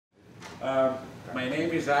My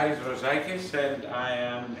name is Aris Rozakis, and I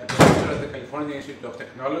am a professor at the California Institute of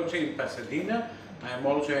Technology in Pasadena. I am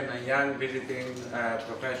also a young visiting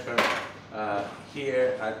professor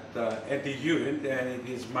here at NTU, and it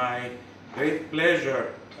is my great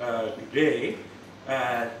pleasure today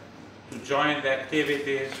to join the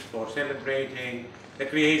activities for celebrating the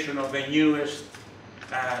creation of the newest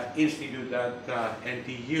institute at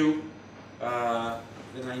NTU,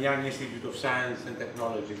 the Young Institute of Science and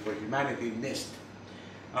Technology for Humanity, NISTH.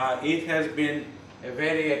 It has been a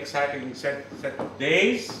very exciting set of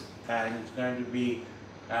days, and it's going to be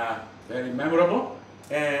very memorable.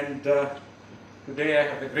 And today I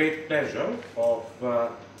have the great pleasure of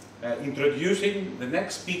introducing the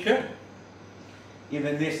next speaker in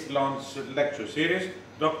the NISTH Launch Lecture Series,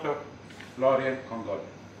 Dr. Florian Kongoli.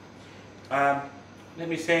 Let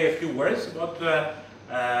me say a few words about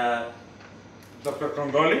Dr.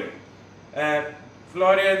 Kongoli.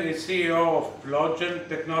 Florian is CEO of Flogen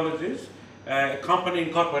Technologies, a company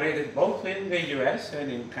incorporated both in the US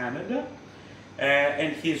and in Canada.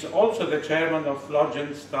 And he's also the chairman of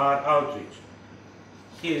Flogen Star Outreach.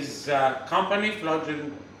 His company,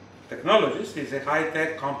 Flogen Technologies, is a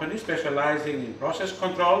high-tech company specializing in process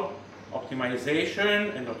control,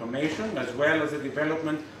 optimization and automation, as well as the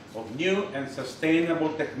development of new and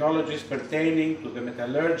sustainable technologies pertaining to the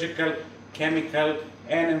metallurgical, chemical,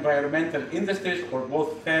 and environmental industries for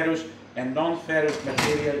both ferrous and non-ferrous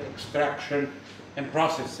material extraction and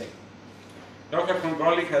processing. Dr.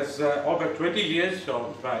 Kongoli has over 20 years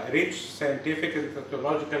of rich scientific and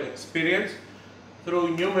technological experience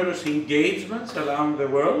through numerous engagements around the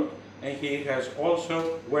world, and he has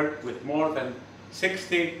also worked with more than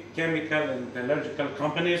 60 chemical and metallurgical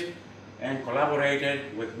companies and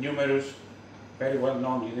collaborated with numerous very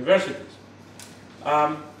well-known universities.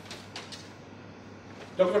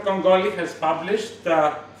 Dr. Kongoli has published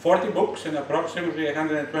 40 books and approximately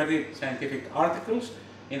 120 scientific articles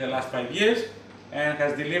in the last 5 years, and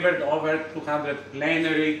has delivered over 200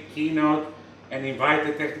 plenary, keynote, and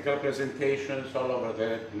invited technical presentations all over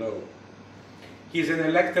the globe. He is an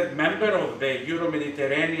elected member of the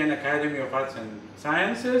Euro-Mediterranean Academy of Arts and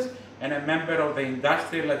Sciences and a member of the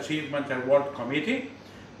Industrial Achievement Award Committee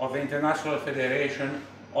of the International Federation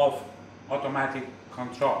of Automatic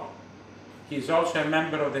Control. He is also a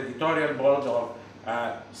member of the editorial board of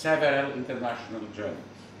several international journals.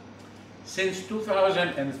 Since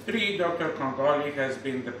 2003, Dr. Kongoli has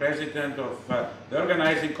been the president of the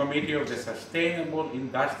organizing committee of the Sustainable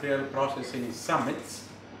Industrial Processing Summits,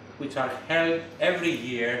 which are held every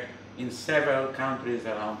year in several countries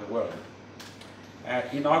around the world.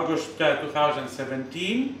 In August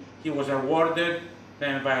 2017, he was awarded the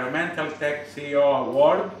Environmental Tech CEO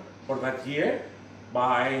Award for that year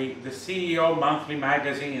by the CEO Monthly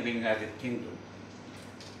magazine in the United Kingdom.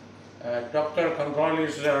 Dr.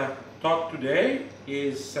 Kongoli's talk today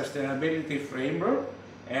is Sustainability Framework,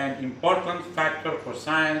 an important factor for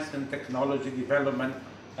science and technology development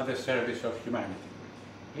at the service of humanity.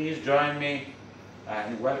 Please join me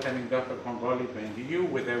in welcoming Dr. Kongoli to NTU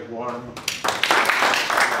with a warm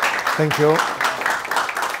Thank you.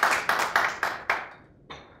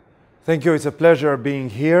 Thank you. It's a pleasure being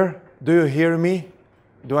here. Do you hear me?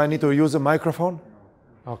 Do I need to use a microphone?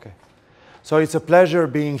 Okay. So it's a pleasure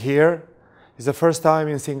being here. It's the first time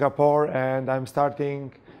in Singapore, and I'm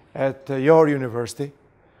starting at your university.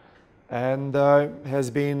 And it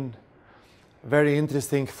has been very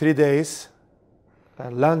interesting 3 days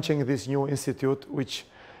launching this new institute, which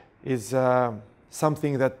is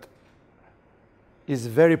something that is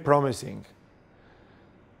very promising.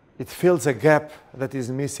 It fills a gap that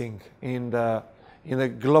is missing in the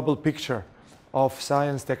global picture of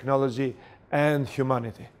science, technology, and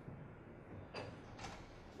humanity.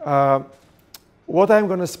 What I'm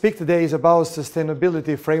going to speak today is about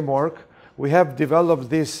sustainability framework. We have developed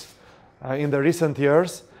this in the recent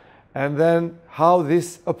years, and then how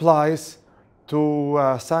this applies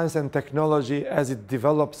to science and technology as it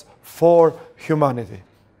develops for humanity.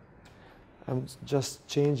 I'm just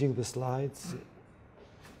changing the slides.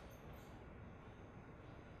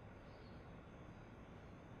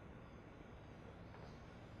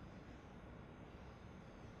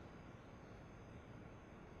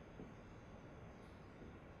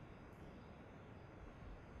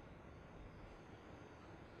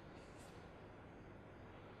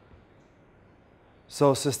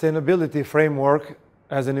 So sustainability framework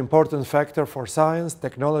as an important factor for science,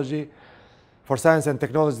 technology, for science and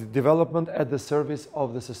technology development at the service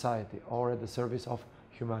of the society or at the service of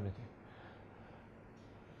humanity.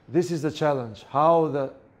 This is the challenge, how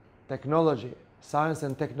the technology, science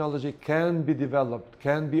and technology can be developed,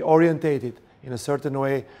 can be orientated in a certain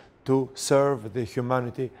way to serve the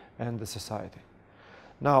humanity and the society.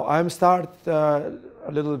 Now, I'm start a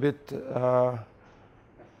little bit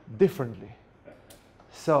differently.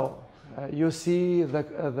 So, you see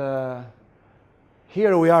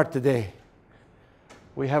here we are today.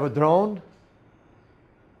 We have a drone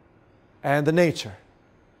and the nature,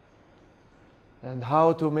 and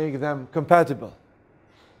how to make them compatible.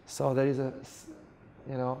 So there is a,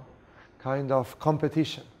 kind of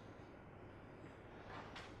competition.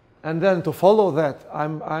 And then to follow that,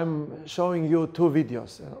 I'm showing you two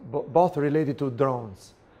videos, both related to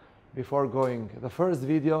drones. Before going, the first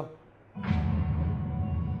video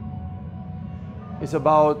is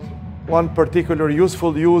about one particular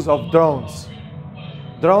useful use of drones.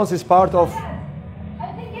 Drones is part of...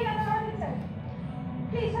 I think you have an architect.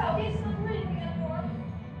 Please help, he's not breathing anymore.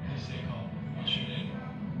 Please stay calm. What's your name?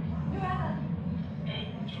 Joanna. Good,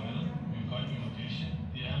 Joanna. We've got your location.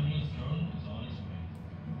 The ambulance drone is on its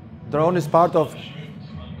way. Drone is part of,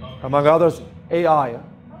 among others, AI. Okay.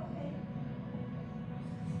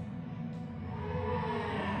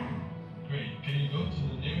 Great. Can you go to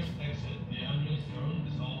the nearest exit? The ambulance drone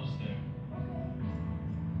is almost there.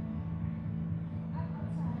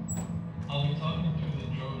 I'll be talking through the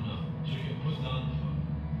drone now, so you can put down the phone.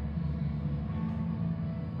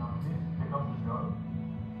 Now please pick up the drone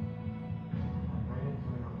and bring it to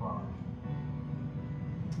your father.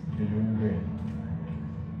 You're doing great.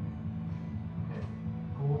 Okay,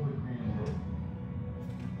 pull the green lid.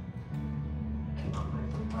 I'll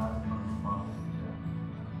place the pad on your father's chair.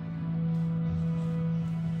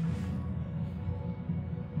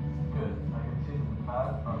 Good, I can see that the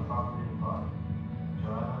pads are properly applied.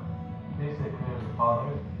 Joanna, please stay clear of the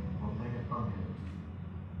father. We'll take it from here.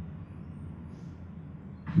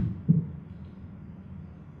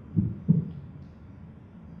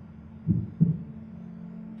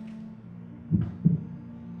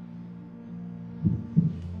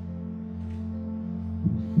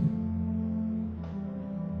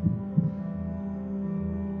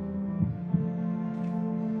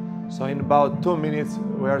 So in about 2 minutes,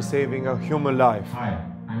 we are saving a human life. Hi,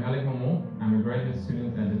 I'm Alec Momon. I'm a graduate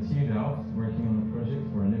student at the TU Delft working on a project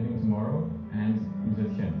for a living tomorrow and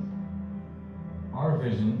Reutilisation. Our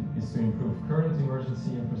vision is to improve current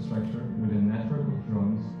emergency infrastructure with a network of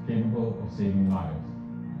drones capable of saving lives.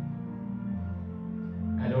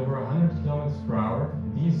 At over 100 kilometers per hour,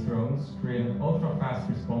 these drones create an ultra-fast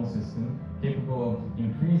response system capable of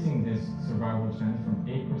increasing this survival chance from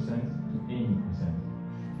 8% to 80%.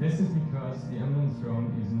 This is because the ambulance drone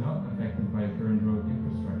is not affected by current road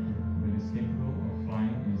infrastructure, but is capable of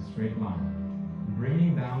flying in a straight line,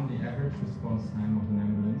 bringing down the average response time of an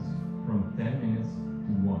ambulance from 10 minutes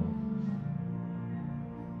to 1.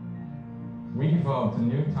 We developed a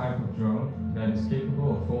new type of drone that is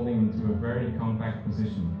capable of folding into a very compact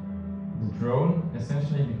position. The drone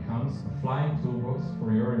essentially becomes a flying toolbox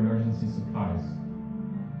for your emergency supplies.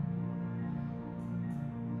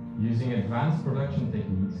 Using advanced production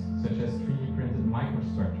techniques such as 3D printed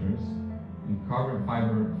microstructures and carbon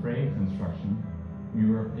fiber frame construction, we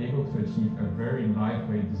were able to achieve a very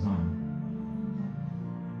lightweight design.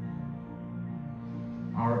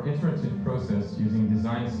 Our iterative process using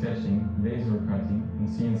design sketching, laser cutting, and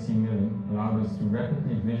CNC milling allowed us to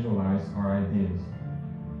rapidly visualize our ideas.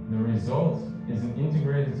 The result is an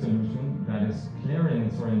integrated solution that is clear in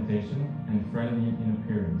its orientation and friendly in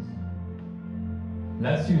appearance.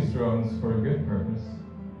 Let's use drones for a good purpose.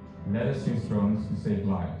 Let us use drones to save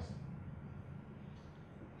lives.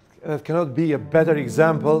 That cannot be a better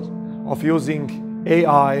example of using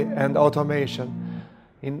AI and automation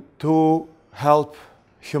to help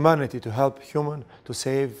humanity, to help human to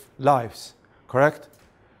save lives, correct?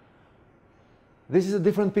 This is a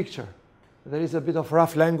different picture. There is a bit of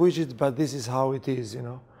rough language, but this is how it is,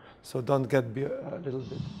 So don't get a little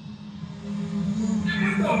bit.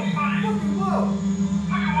 Fucking whoa!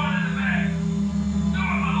 Fucking one in the bag! Do it,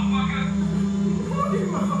 motherfucker! Give me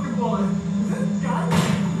my fucking wallet! Is this a gun?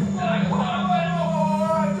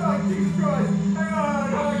 Jesus Christ! Hang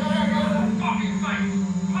on! Fucking face!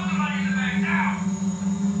 Put the money in the bag now!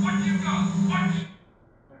 What you got? What you...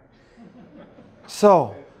 So,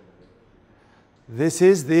 this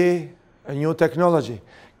is a new technology.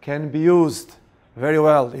 Can be used very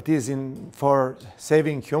well. It is for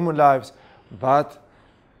saving human lives, but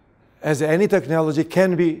as any technology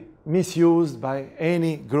can be misused by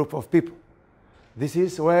any group of people. This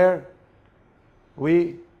is where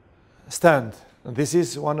we stand. And this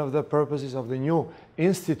is one of the purposes of the new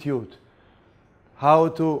institute, how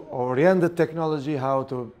to orient the technology, how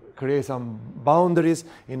to create some boundaries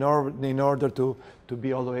in order to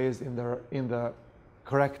be always in the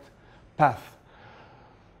correct path.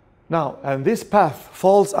 Now, and this path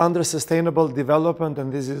falls under sustainable development, and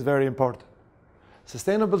this is very important.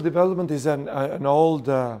 Sustainable development is an old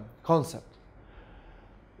concept.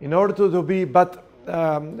 In order to be, but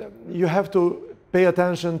you have to pay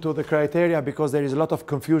attention to the criteria because there is a lot of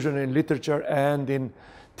confusion in literature and in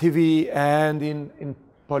TV and in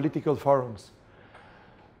political forums.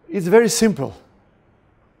 It's very simple.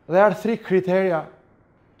 There are 3 criteria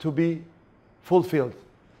to be fulfilled: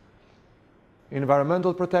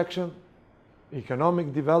 environmental protection,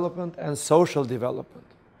 economic development, and social development.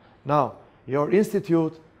 Now, your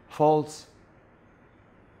institute falls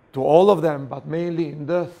to all of them, but mainly in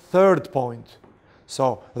the 3rd point.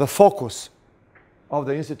 So the focus of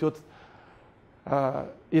the institute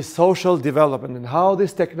is social development and how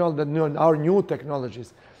this technology, our new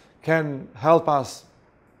technologies, can help us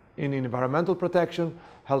in environmental protection,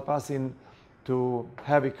 help us to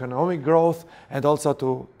have economic growth, and also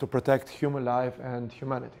to protect human life and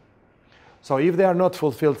humanity. So if they are not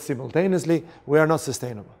fulfilled simultaneously, we are not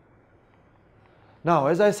sustainable. Now,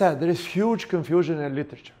 as I said, there is huge confusion in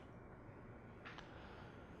literature.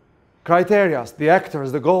 Criteria, the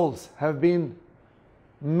actors, the goals have been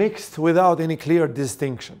mixed without any clear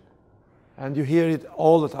distinction. And you hear it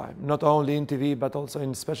all the time, not only in TV, but also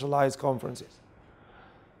in specialized conferences.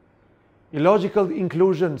 Illogical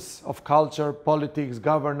inclusions of culture, politics,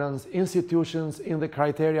 governance, institutions in the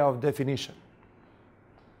criteria of definition.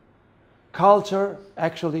 Culture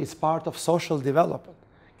actually is part of social development.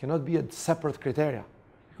 It cannot be a separate criteria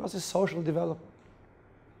because it's social development.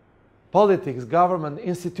 Politics, government,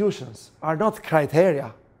 institutions are not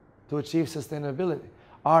criteria to achieve sustainability,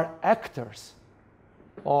 are actors,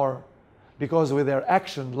 or because with their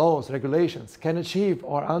action, laws, regulations, can achieve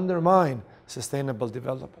or undermine sustainable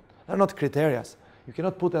development. They're not criteria. You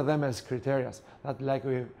cannot put them as criteria, not like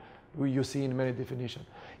you see in many definitions.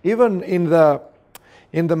 Even in the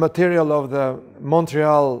material of the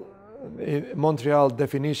Montreal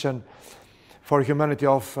definition for humanity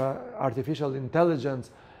of artificial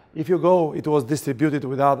intelligence, if you go, it was distributed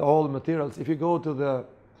without all materials. If you go to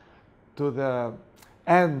the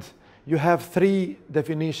end, you have 3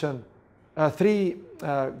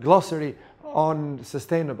 glossary on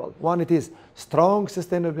sustainable. One, it is strong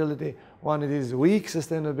sustainability, one, it is weak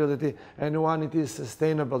sustainability, and one, it is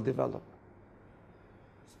sustainable development.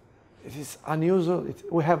 It is unusual.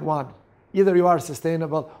 We have one. Either you are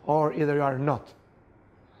sustainable or either you are not.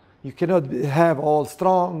 You cannot have all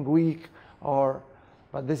strong, weak,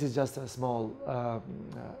 but this is just a small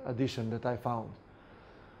addition that I found.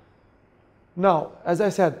 Now, as I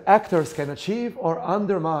said, actors can achieve or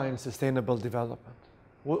undermine sustainable development.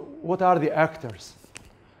 What are the actors?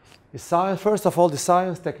 First of all, the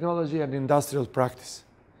science, technology, and industrial practice.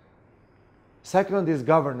 Second is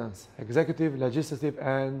governance, executive, legislative,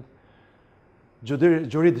 and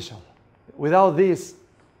judicial. Without these,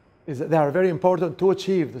 they are very important to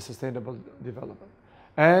achieve the sustainable development.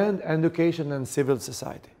 And education and civil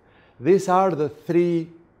society. These are the 3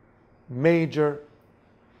 major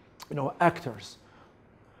actors.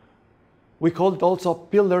 We call it also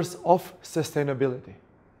pillars of sustainability.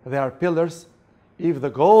 They are pillars if the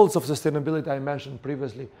goals of sustainability I mentioned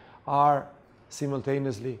previously are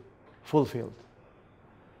simultaneously fulfilled.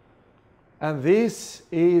 And this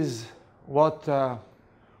is what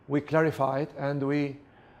we clarified, and we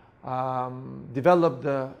developed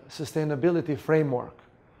the sustainability framework.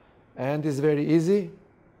 And it's very easy.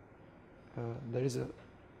 There is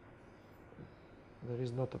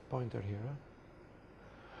not a pointer here. Huh?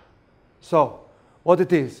 So, what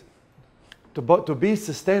it is, to be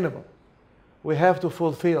sustainable, we have to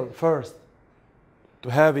fulfill first, to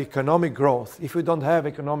have economic growth. If we don't have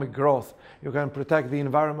economic growth, you can protect the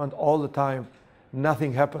environment all the time.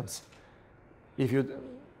 Nothing happens.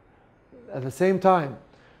 At the same time,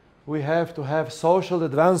 we have to have social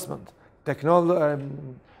advancement.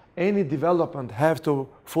 Any development have to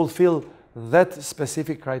fulfill that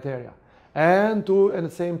specific criteria, and to, at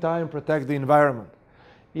the same time, protect the environment.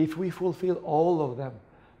 If we fulfill all of them,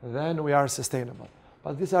 then we are sustainable.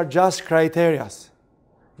 But these are just criteria.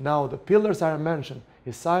 Now, the pillars I mentioned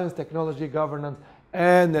is science, technology, governance,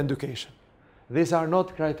 and education. These are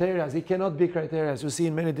not criteria. It cannot be criteria. You see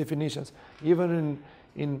in many definitions, even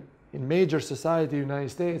in major society, United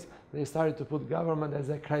States, they started to put government as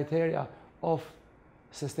a criteria of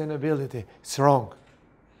sustainability. It's wrong.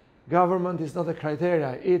 Government is not a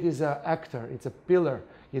criteria. It is an actor. It's a pillar.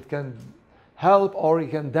 It can help or it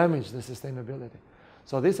can damage the sustainability.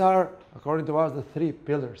 So these are, according to us, the 3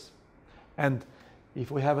 pillars. And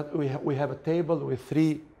if we have a table with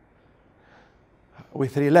three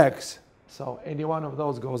legs, so any one of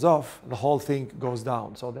those goes off, the whole thing goes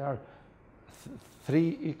down. So there are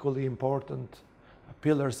three equally important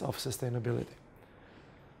pillars of sustainability.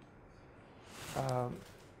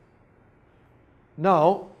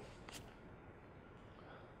 Now,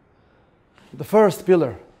 the first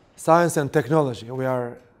pillar, science and technology, we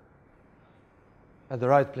are at the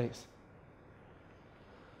right place.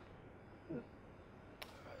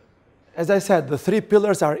 As I said, the three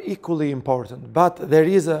pillars are equally important, but there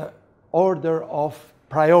is an order of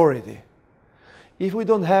priority. If we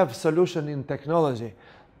don't have solution in technology,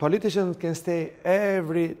 politicians can stay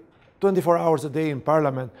every 24 hours a day in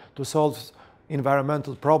parliament to solve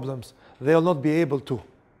environmental problems. They will not be able to.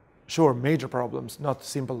 Sure, major problems, not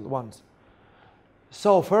simple ones.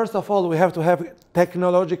 So first of all, we have to have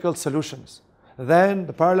technological solutions. Then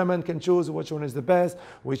the parliament can choose which one is the best,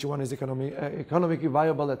 which one is economically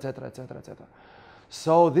viable, etc., etc., etc.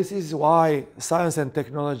 So this is why science and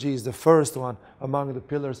technology is the first one among the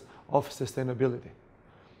pillars of sustainability.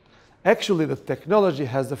 Actually, the technology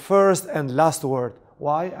has the first and last word.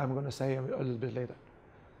 Why? I'm going to say a little bit later.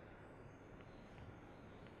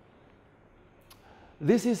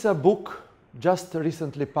 This is a book just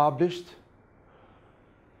recently published.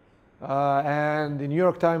 And in the New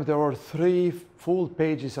York Times, there were 3 full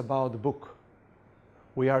pages about the book.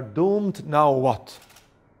 We are doomed, now what?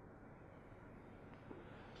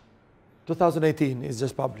 2018 is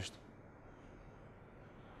just published.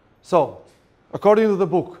 So, according to the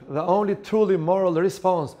book, the only truly moral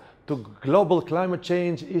response to global climate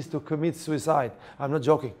change is to commit suicide. I'm not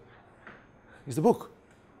joking. It's the book.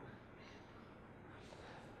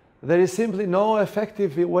 There is simply no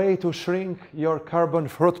effective way to shrink your carbon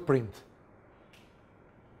footprint.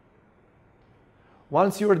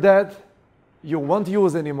 Once you're dead, you won't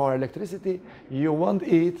use any more electricity, you won't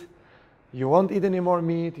eat any more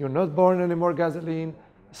meat, you're not burn any more gasoline,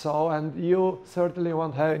 and you certainly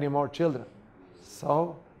won't have any more children.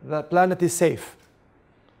 So the planet is safe.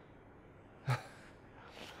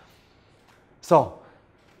 So,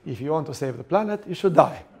 if you want to save the planet, you should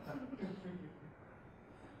die.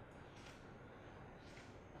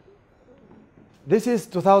 This is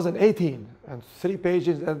 2018, and 3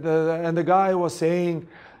 pages, and the guy was saying,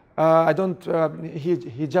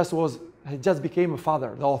 he just became a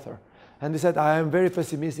father, the author. And he said, I am very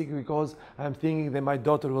pessimistic because I'm thinking that my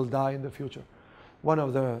daughter will die in the future. One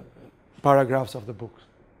of the paragraphs of the book.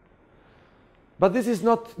 But this is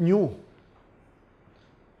not new.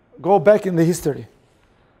 Go back in the history.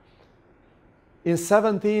 In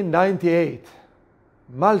 1798,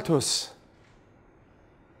 Malthus,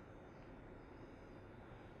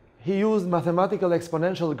 he used mathematical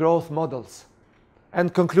exponential growth models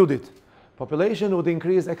and concluded population would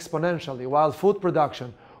increase exponentially while food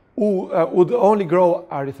production would only grow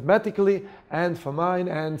arithmetically, and famine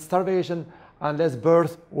and starvation unless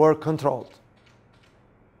births were controlled.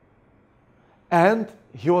 And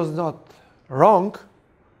he was not wrong.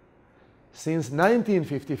 Since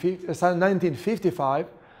 1955,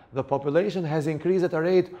 the population has increased at a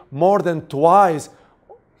rate more than twice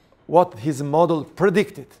what his model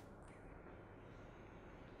predicted.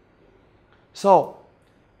 So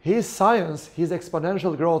his science, his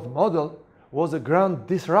exponential growth model, was a grand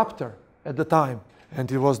disruptor at the time, and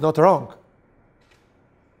he was not wrong.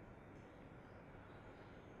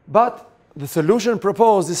 But the solution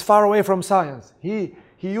proposed is far away from science. He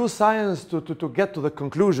used science to get to the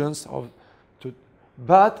conclusions,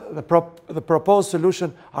 but the proposed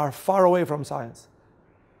solutions are far away from science.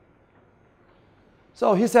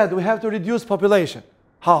 So he said we have to reduce population.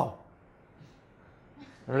 How?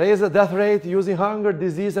 Raise the death rate using hunger,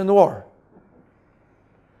 disease, and war.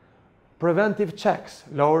 Preventive checks.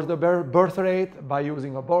 Lower the birth rate by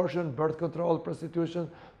using abortion, birth control,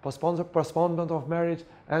 prostitution, postponement of marriage,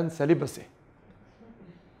 and celibacy.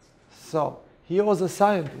 So he was a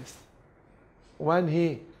scientist when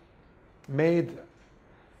he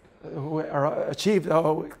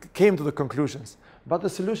came to the conclusions. But the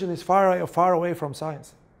solution is far away from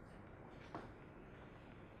science.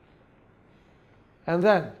 And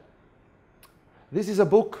then, this is a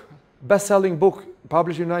book, best-selling book,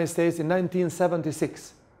 published in the United States in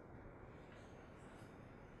 1976.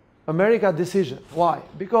 America Decision. Why?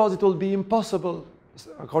 Because it will be impossible,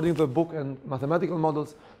 according to the book and mathematical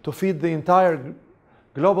models, to feed the entire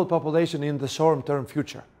global population in the short-term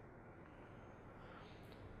future.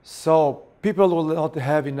 So people will not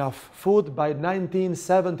have enough food by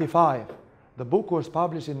 1975. The book was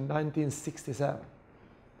published in 1967.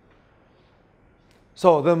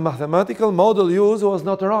 So the mathematical model used was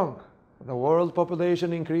not wrong. The world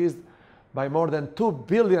population increased by more than 2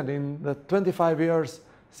 billion in the 25 years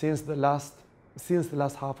since the last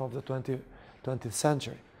half of the 20th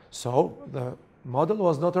century. So the model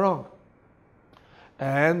was not wrong.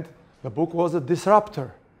 And the book was a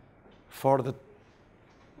disruptor for the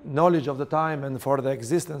knowledge of the time and for the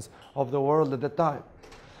existence of the world at the time.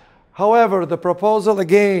 However, the proposal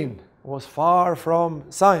again was far from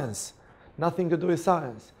science, nothing to do with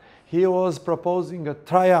science. He was proposing a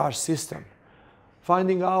triage system,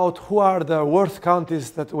 finding out who are the worst countries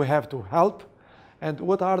that we have to help and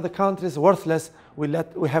what are the countries worthless we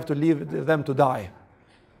have to leave them to die.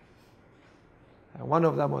 And one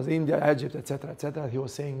of them was India, Egypt, etc., he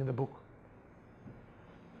was saying in the book.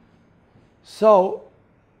 So,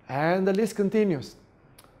 and the list continues.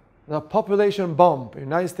 The population bomb,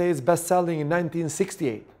 United States best-selling in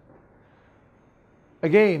 1968.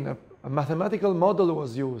 Again, a mathematical model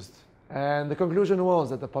was used, and the conclusion was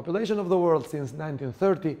that the population of the world since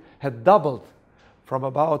 1930 had doubled from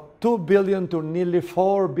about 2 billion to nearly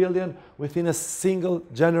 4 billion within a single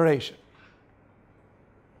generation.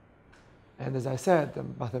 And as I said, the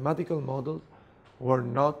mathematical models were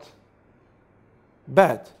not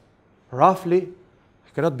bad. Roughly,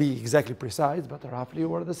 it cannot be exactly precise, but roughly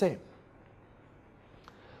were the same.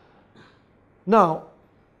 Now,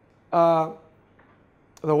 the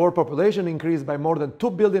world population increased by more than 2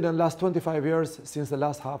 billion in the last 25 years since the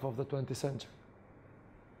last half of the 20th century.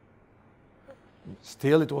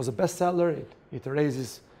 Still, it was a bestseller. It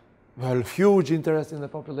raises, well, huge interest in the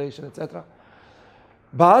population, etc.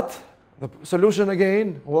 But the solution,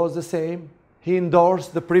 again, was the same. He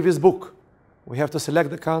endorsed the previous book. We have to select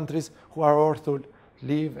the countries who are worth to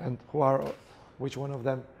live and which one of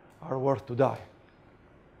them are worth to die.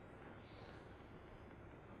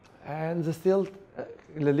 And still,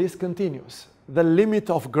 the list continues. The limit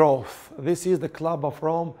of growth. This is the Club of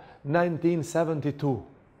Rome, 1972.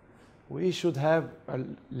 We should have a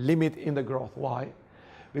limit in the growth. Why?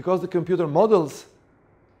 Because the computer models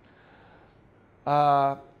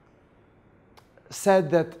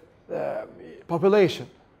said that population,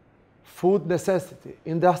 food necessity,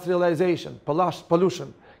 industrialization,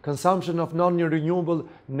 pollution, consumption of non-renewable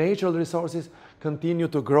natural resources continue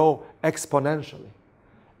to grow exponentially.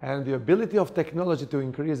 And the ability of technology to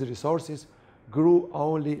increase resources grew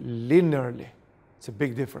only linearly. It's a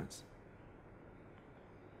big difference.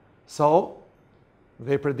 So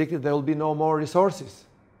they predicted there will be no more resources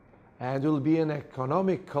and there will be an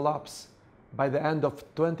economic collapse by the end of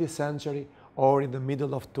 20th century or in the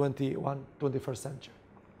middle of 21st century.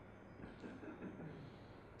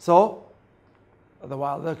 So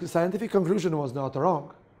while the scientific conclusion was not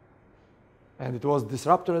wrong, and it was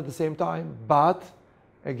disruptor at the same time, but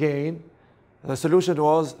again, the solution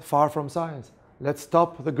was far from science. Let's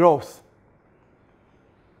stop the growth.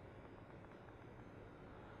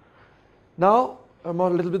 Now, a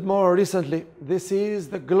little bit more recently, this is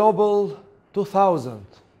the Global 2000,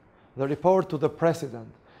 the report to the president.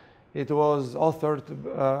 It was authored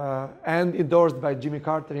and endorsed by Jimmy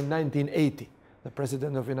Carter in 1980, the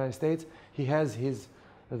president of the United States. He has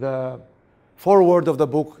the foreword of the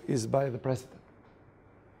book is by the president.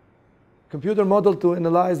 Computer model to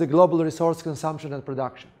analyze the global resource consumption and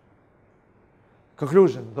production.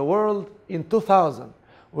 Conclusion, the world in 2000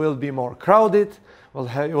 will be more crowded,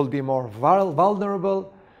 will be more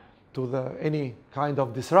vulnerable to any kind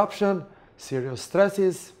of disruption, serious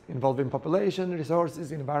stresses involving population,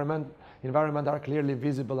 resources, environment are clearly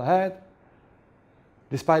visible ahead.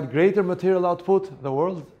 Despite greater material output, the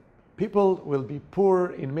world people will be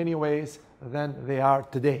poorer in many ways than they are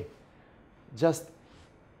today. Just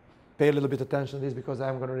pay a little bit attention to this because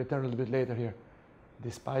I'm going to return a little bit later here.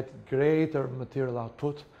 Despite greater material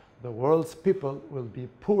output, the world's people will be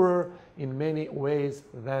poorer in many ways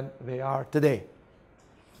than they are today.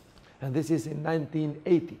 And this is in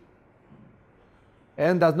 1980.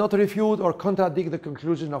 And does not refute or contradict the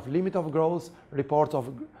conclusion of limit of growth reports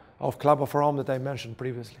of Club of Rome that I mentioned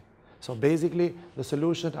previously. So basically, the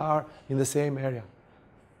solutions are in the same area.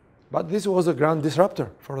 But this was a grand disruptor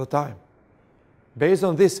for the time. Based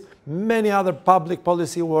on this, many other public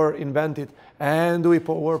policies were invented and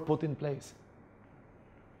were put in place.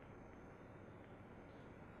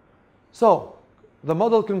 So, the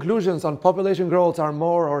model conclusions on population growth are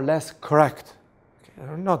more or less correct. Okay,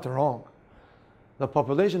 they're not wrong. The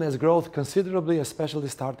population has grown considerably, especially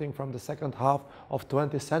starting from the second half of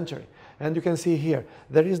 20th century. And you can see here,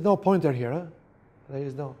 there is no pointer here. Huh? There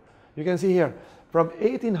is no. You can see here, from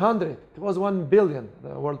 1800, it was 1 billion, the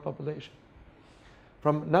world population.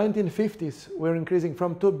 From 1950s, we're increasing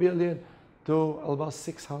from 2 billion to almost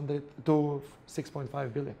 600 to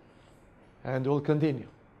 6.5 billion. And we'll continue.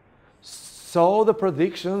 So the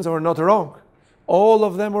predictions were not wrong. All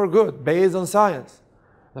of them were good, based on science.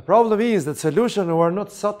 The problem is that solutions were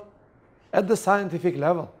not sought at the scientific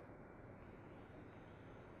level.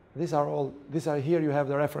 These are here you have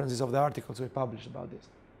the references of the articles we published about this.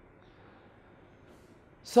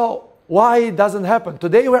 So why it doesn't happen?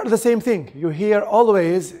 Today we are the same thing. You hear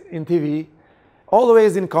always in TV,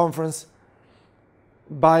 always in conference,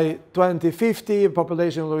 by 2050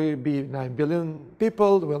 population will be 9 billion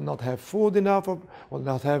people, will not have food enough, will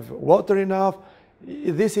not have water enough.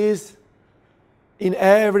 This is, in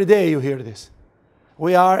every day you hear this.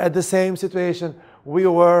 We are at the same situation we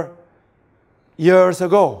were years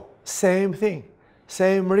ago. Same thing.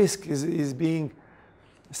 Same risk is being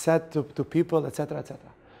set to people, etc., etc.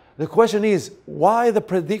 The question is, why the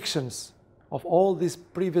predictions of all these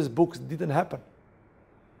previous books didn't happen?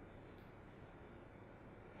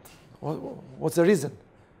 What's the reason?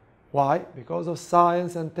 Why? Because of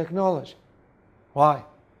science and technology. Why?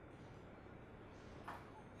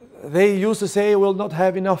 They used to say we'll not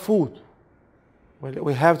have enough food.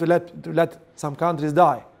 We have to let some countries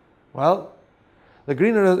die. Well, the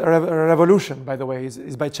green revolution, by the way,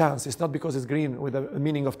 is by chance. It's not because it's green with the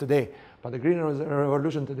meaning of today. But the green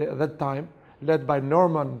revolution today, at that time, led by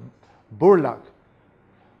Norman Borlaug,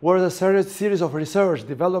 was a series of research,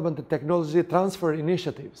 development, and technology transfer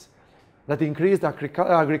initiatives that increased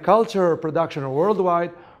agricultural production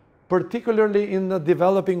worldwide, particularly in the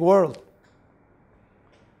developing world.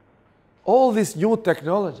 All these new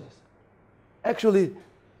technologies actually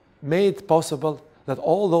made possible that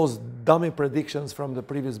all those dummy predictions from the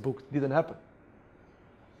previous book didn't happen.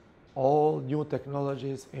 All new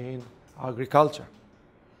technologies in agriculture.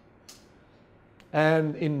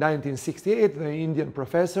 And in 1968, the Indian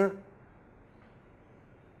professor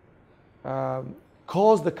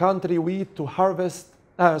caused the country wheat to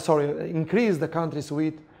increase the country's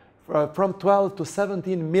wheat from 12 to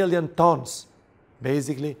 17 million tons.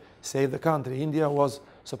 Basically, save the country. India was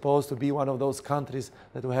supposed to be one of those countries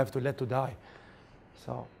that we have to let to die.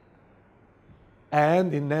 So,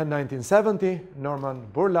 and in 1970, Norman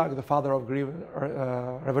Borlaug, the father of green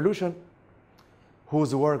revolution,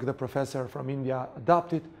 whose work the professor from India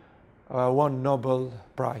adopted, won Nobel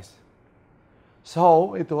Prize.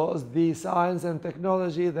 So it was the science and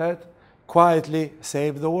technology that quietly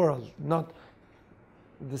saved the world. Not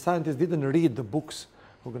the scientists didn't read the books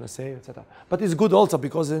who are going to say, etc. But it's good also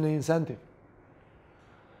because it's an incentive.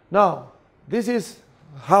 Now, this is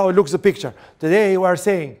how it looks the picture. Today we are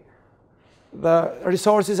saying the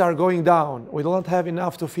resources are going down. We don't have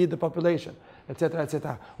enough to feed the population, etc.,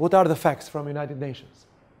 etc. What are the facts from United Nations?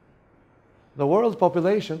 The world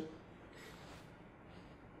population,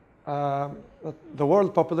 from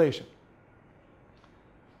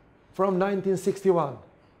 1961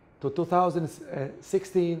 to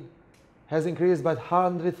 2016 has increased by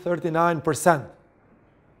 139%.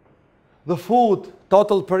 The food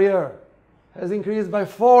total per year has increased by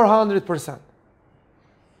 400%.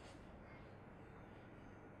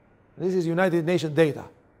 This is United Nations data.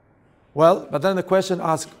 Well, but then the question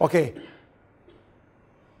asks, okay,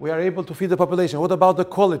 we are able to feed the population. What about the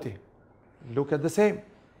quality? Look at the same.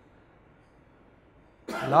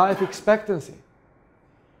 Life expectancy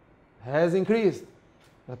has increased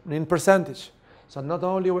in percentage. So not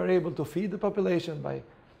only we're able to feed the population by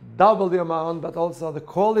double the amount, but also the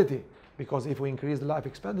quality. Because if we increase the life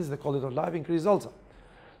expectancy, the quality of life increases also.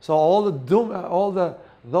 So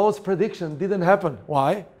those predictions didn't happen.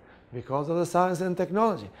 Why? Because of the science and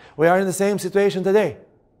technology. We are in the same situation today.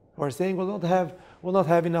 We're saying we'll not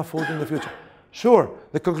have enough food in the future. Sure,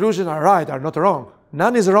 the conclusions are right, are not wrong.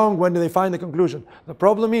 None is wrong when they find the conclusion. The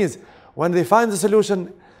problem is when they find the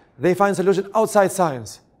solution, they find solution outside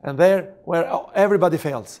science. And there where everybody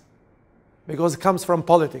fails. Because it comes from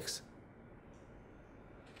politics.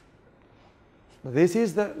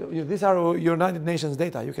 These are United Nations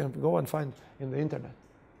data. You can go and find in the internet.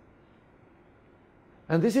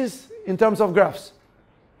 And this is in terms of graphs.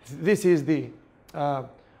 This is the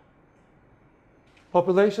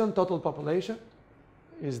population, total population,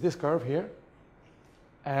 is this curve here.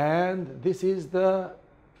 And this is the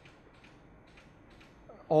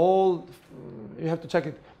all, you have to check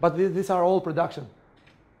it, but these are all production.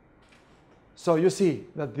 So you see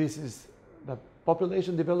that this is the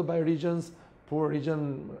population developed by regions, poor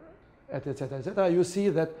region, etc., etc. You see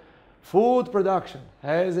that food production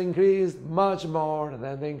has increased much more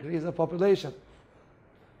than the increase of population.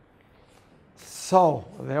 So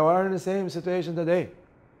they are in the same situation today.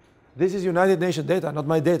 This is United Nations data, not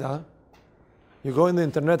my data. Huh? You go in the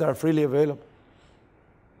internet, are freely available.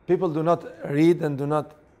 People do not read and do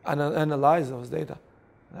not analyze those data.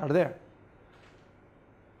 They are there.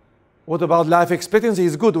 What about life expectancy?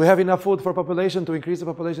 Is good. We have enough food for population to increase the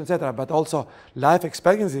population, etc. But also life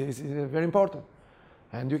expectancy is very important.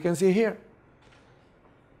 And you can see here.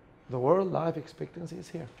 The world life expectancy is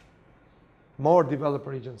here. More developed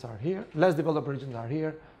regions are here, less developed regions are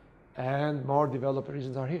here, and more developed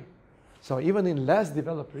regions are here. So even in less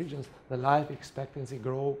developed regions, the life expectancy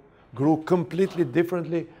grew completely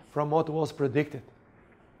differently from what was predicted.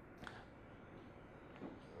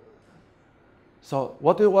 So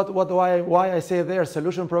why I say they are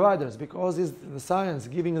solution providers? Because it's the science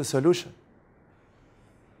giving the solution.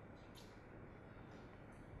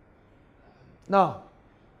 Now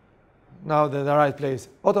the right place.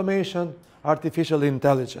 Automation, artificial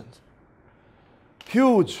intelligence.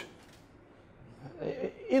 Huge.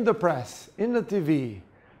 In the press, in the TV,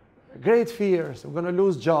 great fears. We're going to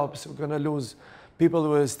lose jobs. We're going to lose people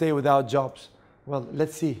who will stay without jobs. Well,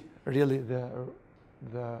 let's see really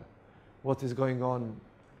what is going on.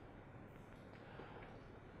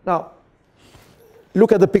 Now,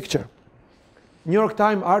 look at the picture. New York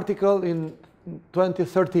Times article in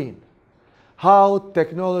 2013. How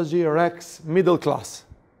technology wrecks middle class.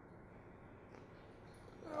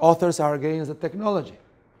 Authors are against the technology.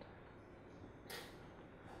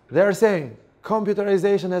 They're saying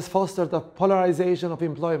computerization has fostered a polarization of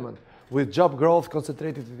employment, with job growth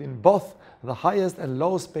concentrated in both the highest and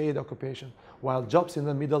lowest paid occupation, while jobs in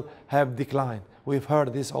the middle have declined. We've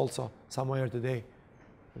heard this also somewhere today.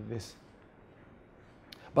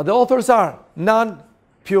 But the authors are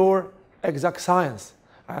non-pure exact science.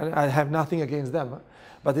 I have nothing against them,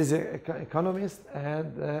 but these are economists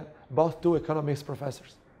and both two economics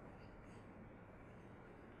professors.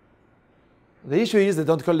 The issue is they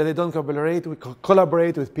don't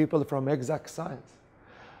collaborate with people from exact science.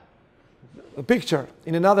 The picture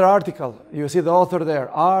in another article, you see the author there.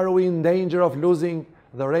 Are we in danger of losing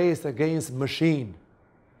the race against machine?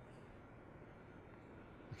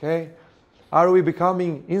 Okay? Are we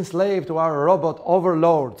becoming enslaved to our robot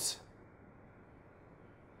overlords?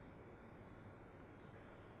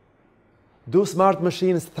 Do smart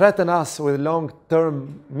machines threaten us with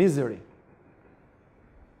long-term misery?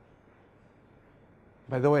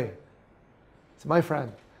 By the way, it's my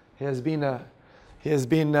friend. He has been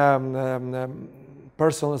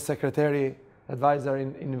personal secretary, advisor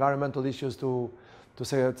in environmental issues to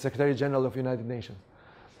Secretary General of United Nations.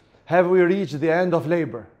 Have we reached the end of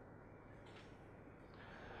labor?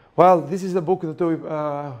 Well, this is a book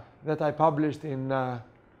that I published in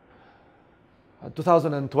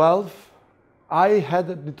 2012.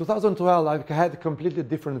 In 2012, I had a completely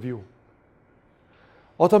different view.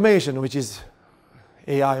 Automation, which is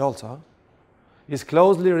AI also, is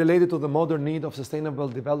closely related to the modern need of sustainable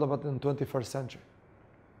development in the 21st century.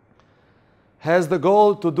 Has the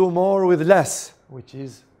goal to do more with less, which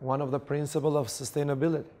is one of the principles of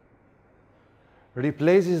sustainability.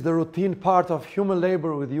 Replaces the routine part of human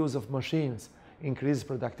labor with use of machines, increases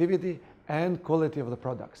productivity and quality of the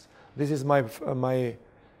products. This is my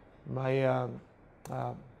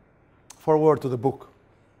foreword to the book.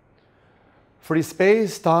 Free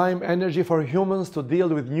space, time, energy for humans to deal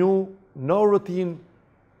with new, no-routine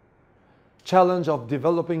challenge of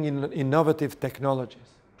developing innovative technologies.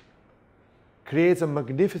 Creates a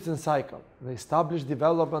magnificent cycle. The established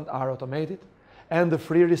development are automated, and the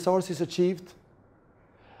free resources achieved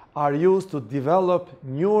are used to develop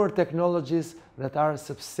newer technologies that are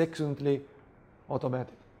subsequently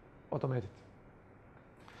automated.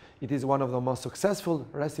 It is one of the most successful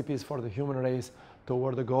recipes for the human race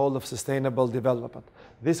toward the goal of sustainable development.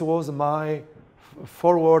 This was my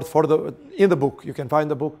foreword in the book. You can find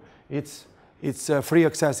the book. It's free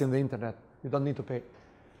access in the internet. You don't need to pay.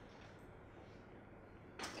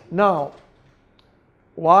 Now,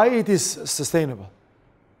 why it is sustainable?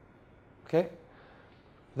 Okay,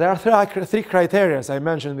 there are three criteria I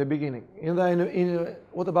mentioned in the beginning.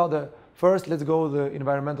 What about the first? Let's go the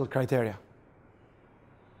environmental criteria.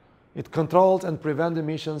 It controls and prevents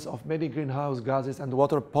emissions of many greenhouse gases and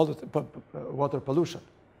water pollution,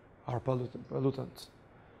 or pollutants.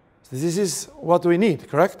 So this is what we need,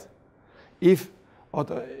 correct? If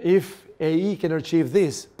AE can achieve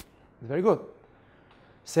this, it's very good.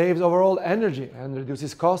 Saves overall energy and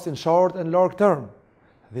reduces costs in short and long term.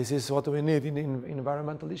 This is what we need in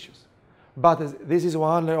environmental issues. But this is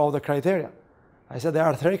one of the criteria. I said there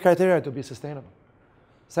are three criteria to be sustainable.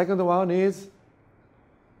 Second one is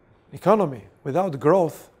economy. Without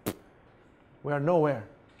growth, we are nowhere.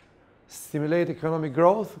 Stimulate economic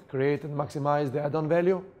growth, create and maximize the add-on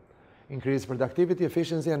value, increase productivity,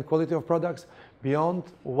 efficiency, and quality of products beyond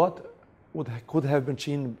what could have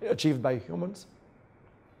been achieved by humans.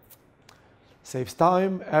 Saves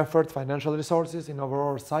time, effort, financial resources in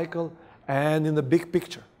overall cycle and in the big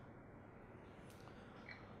picture.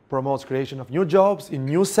 Promotes creation of new jobs in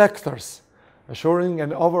new sectors, assuring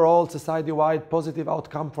an overall society-wide positive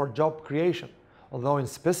outcome for job creation, although in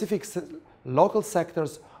specific local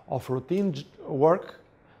sectors of routine work,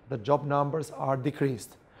 the job numbers are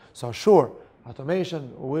decreased. So sure,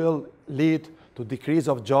 automation will lead to decrease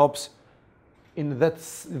of jobs in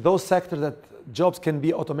those sectors that jobs can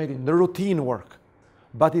be automated in the routine work,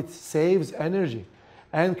 but it saves energy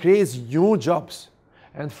and creates new jobs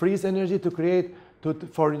and frees energy to create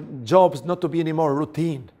for jobs not to be anymore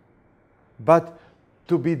routine, but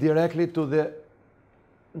to be directly to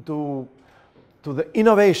the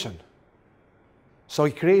innovation. So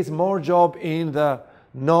it creates more job in the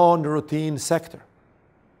non-routine sector.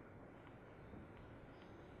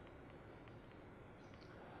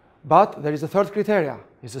 But there is a third criteria.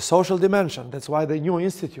 It's a social dimension. That's why the new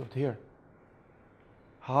institute here.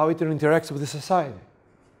 How it interacts with the society.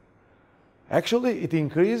 Actually, it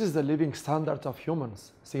increases the living standards of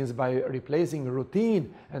humans, since by replacing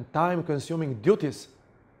routine and time-consuming duties,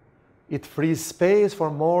 it frees space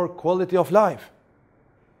for more quality of life.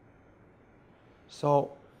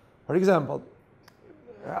 So, for example,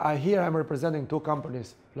 here I'm representing two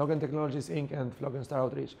companies, Flogan Technologies Inc. and Flogan Star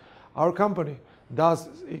Outreach. Our company does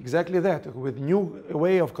exactly that with new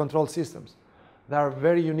way of control systems. They are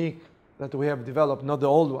very unique that we have developed, not the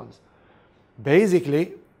old ones.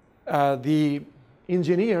 Basically, the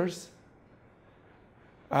engineers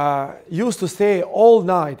used to stay all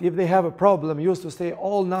night. If they have a problem, used to stay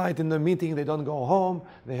all night in the meeting. They don't go home.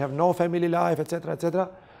 They have no family life, etc.,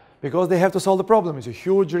 because they have to solve the problem. It's a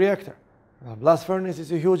huge reactor. A blast furnace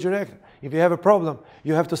is a huge reactor. If you have a problem,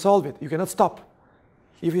 you have to solve it. You cannot stop.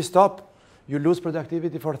 If you stop, you lose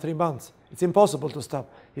productivity for 3 months. It's impossible to stop.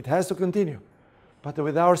 It has to continue. But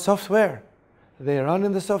with our software, they run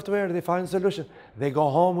in the software, they find solution. They go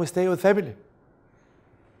home, we stay with family.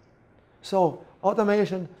 So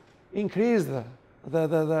automation increased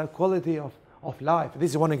the quality of life.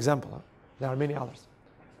 This is one example. There are many others.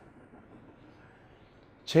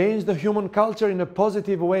 Change the human culture in a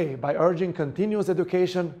positive way by urging continuous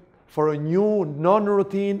education for a new,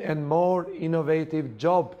 non-routine and more innovative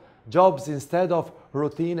jobs instead of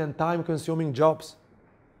routine and time-consuming jobs.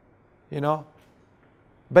 You know?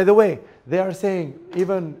 By the way, they are saying,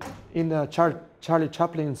 even in Charlie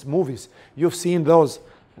Chaplin's movies, you've seen those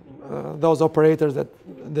operators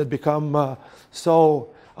that become so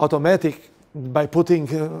automatic by putting,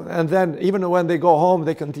 and then even when they go home,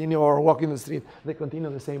 they continue, or walk in the street, they continue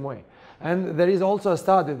the same way. And there is also a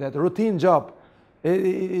study that routine job,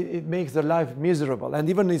 it makes their life miserable, and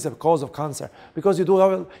even is a cause of cancer, because you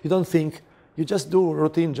don't think, you just do a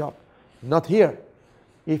routine job. Not here.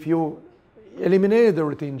 If you eliminate the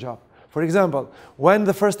routine job, for example, when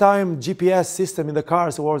the first time GPS system in the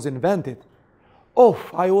cars was invented,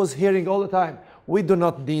 I was hearing all the time, we do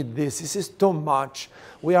not need this. This is too much.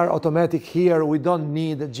 We are automatic here. We don't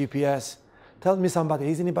need a GPS. Tell me somebody,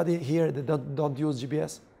 is anybody here that don't use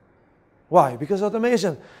GPS? Why? Because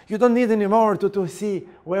automation, you don't need anymore to see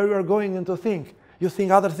where you are going and to think. You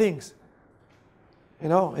think other things. You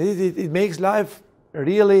know, it makes life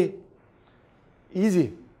really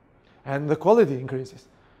easy, and the quality increases.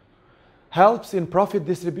 Helps in profit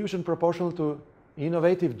distribution proportional to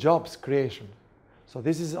innovative jobs creation. So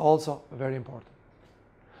this is also very important.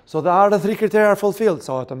 So the other three criteria are fulfilled.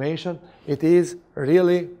 So automation, it is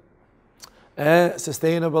really a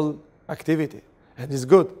sustainable activity, and it's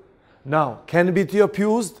good. Now, can it be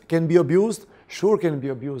abused? Can be abused? Sure, can be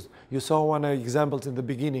abused. You saw one example in the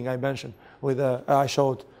beginning. I mentioned with I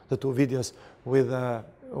showed the two videos with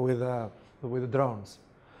the drones.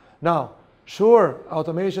 Now, sure,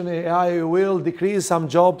 automation AI will decrease some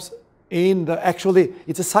jobs in the. Actually,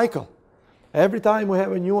 it's a cycle. Every time we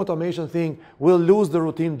have a new automation thing, we'll lose the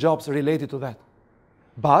routine jobs related to that.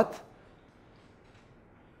 But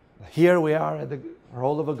here we are at the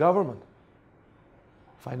role of a government.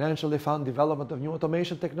 Financially fund development of new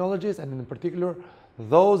automation technologies, and in particular,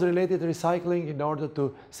 those related to recycling in order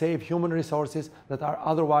to save human resources that are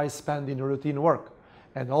otherwise spent in routine work.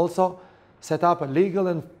 And also set up a legal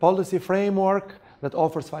and policy framework that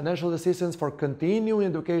offers financial assistance for continuing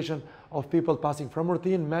education of people passing from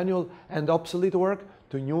routine, manual, and obsolete work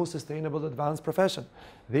to new, sustainable, advanced profession.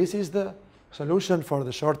 This is the solution for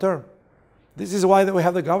the short term. This is why we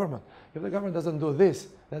have the government. If the government doesn't do this,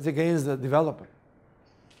 that's against the developer.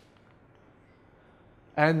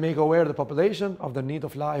 And make aware the population of the need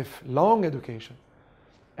of lifelong education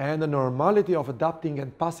and the normality of adapting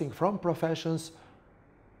and passing from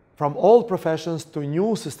old professions to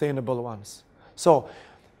new sustainable ones. So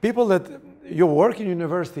people that you work in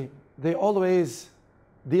university, they always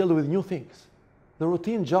deal with new things. The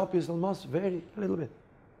routine job is almost a little bit,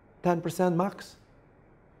 10% max.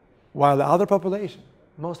 while the other population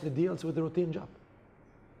mostly deals with the routine job.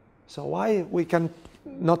 So why we can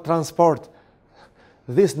not transport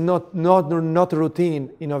this not routine,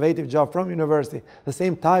 innovative job from university, the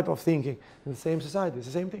same type of thinking in the same society, it's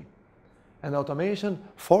the same thing. And automation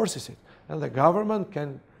forces it. And the government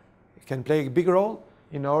can play a big role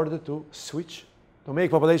in order to switch, to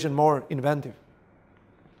make population more inventive.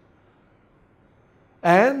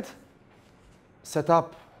 And set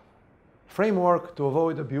up framework to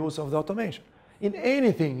avoid abuse of the automation. In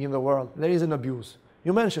anything in the world, there is an abuse.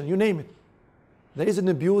 You mentioned, you name it. There is an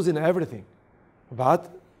abuse in everything. But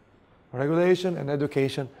regulation and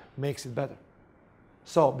education makes it better.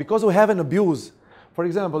 So because we have an abuse, for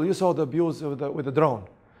example, you saw the abuse with the drone.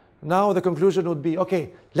 Now the conclusion would be, okay,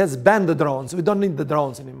 let's ban the drones. We don't need the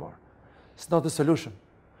drones anymore. It's not a solution.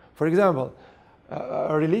 For example,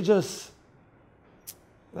 a religious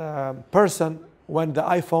person, when the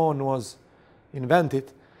iPhone was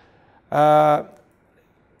invented,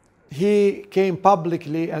 he came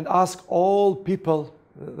publicly and asked all people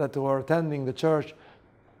that were attending the church,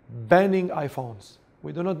 banning iPhones.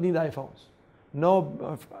 We do not need iPhones.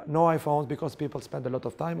 No iPhones, because people spend a lot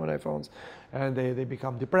of time on iPhones and they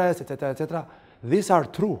become depressed, etc., etc. These are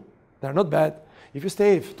true. They're not bad. If you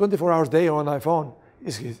stay 24 hours a day on iPhone,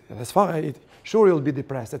 that's fine. Sure, you'll be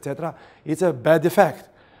depressed, etc. It's a bad effect.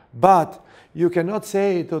 But you cannot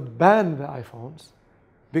say to ban the iPhones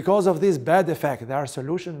because of this bad effect. There are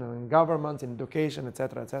solutions in governments, in education,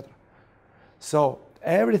 etc., etc. So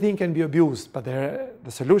everything can be abused, but the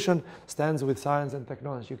solution stands with science and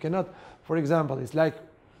technology. You cannot, for example, it's like,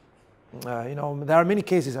 there are many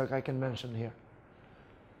cases I can mention here.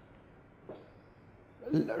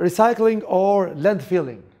 Recycling or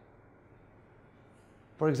landfilling.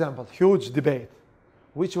 For example, huge debate.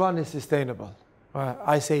 Which one is sustainable?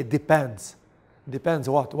 I say depends. Depends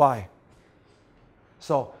what? Why?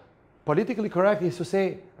 So politically correct is to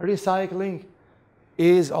say recycling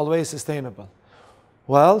is always sustainable.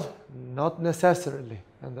 Well, not necessarily.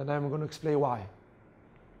 And then I'm going to explain why.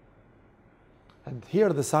 And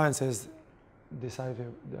here the science has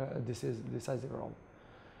decisive role.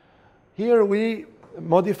 Here we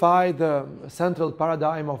modify the central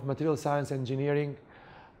paradigm of material science engineering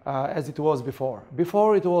as it was before.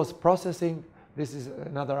 Before it was processing. This is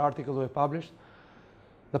another article we published.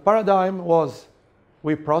 The paradigm was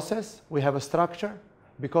we process, we have a structure.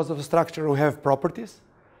 Because of the structure, we have properties.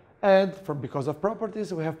 And because of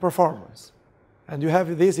properties, we have performance. And you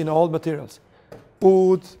have this in all materials.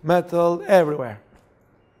 Wood, metal, everywhere.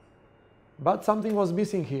 But something was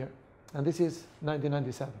missing here. And this is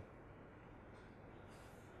 1997.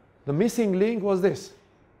 The missing link was this.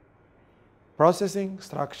 Processing,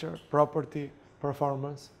 structure, property,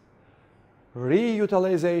 performance,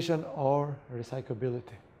 reutilization or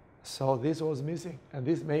recyclability. So this was missing, and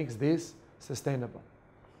this makes this sustainable.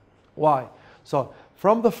 Why? So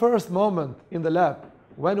from the first moment in the lab,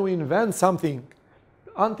 when we invent something,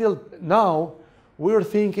 until now, we're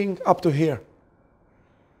thinking up to here.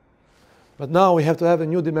 But now we have to have a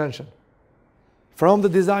new dimension. From the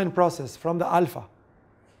design process, from the alpha.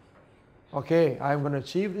 Okay, I'm going to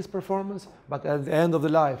achieve this performance, but at the end of the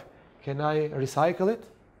life, can I recycle it?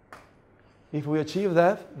 If we achieve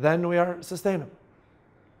that, then we are sustainable.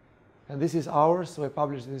 And this is ours, so I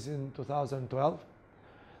published this in 2012.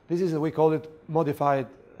 This is, we call it modified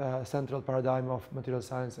central paradigm of material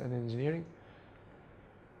science and engineering.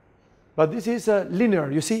 But this is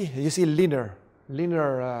linear, you see linear.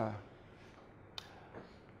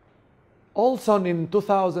 Also in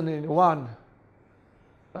 2001,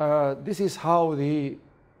 this is how they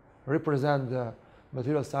represent the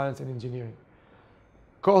material science and engineering.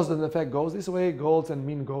 Cause and effect goes this way, goals and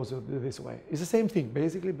mean goes this way. It's the same thing,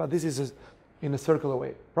 basically, but this is in a circular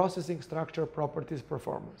way. Processing, structure, properties,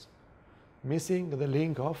 performance. Missing the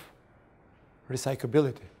link of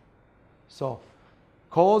recyclability. So,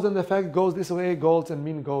 cause and effect goes this way, goals and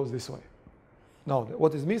mean goes this way. Now,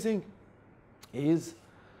 what is missing is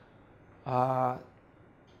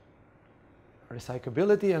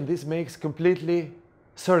recyclability, and this makes completely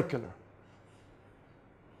circular.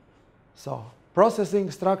 So, processing,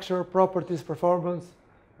 structure, properties, performance,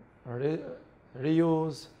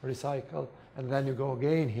 reuse, recycle, and then you go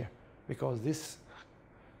again here, because this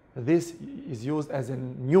is used as a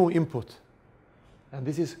new input, and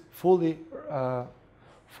this is fully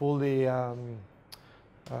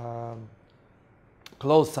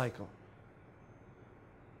closed cycle.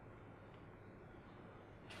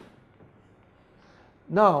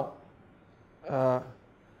 Now,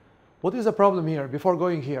 what is the problem here? Before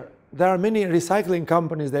going here, there are many recycling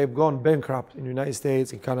companies that have gone bankrupt in the United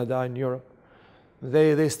States, in Canada, in Europe.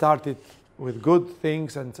 They started with good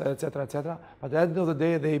things, and etc., etc. But at the end of the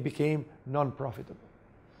day, they became non-profitable.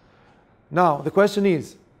 Now, the question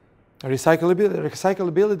is,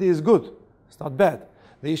 recyclability is good. It's not bad.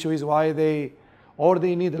 The issue is why they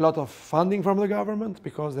need a lot of funding from the government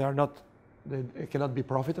because they cannot be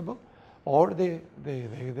profitable, or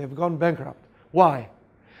they've gone bankrupt. Why?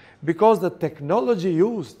 Because the technology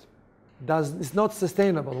used is not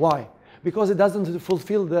sustainable. Why? Because it doesn't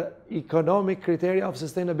fulfill the economic criteria of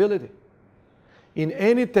sustainability. In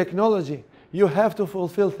any technology, you have to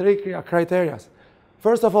fulfill 3 criteria.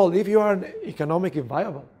 First of all, if you are economically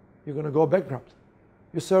viable, you're going to go bankrupt.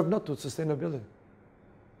 You serve not to sustainability.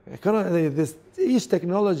 Each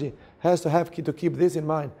technology has to keep this in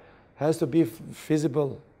mind, has to be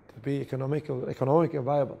feasible, to be economically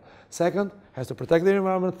viable. Second, has to protect the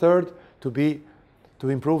environment. Third, to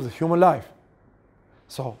improve the human life.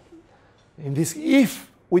 So,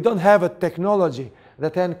 if we don't have a technology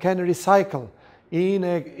that can recycle in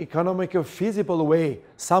an economically feasible way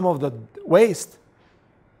some of the waste,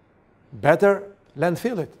 better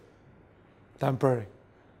landfill it, temporary.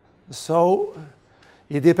 So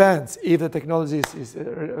it depends. If the technology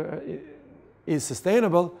is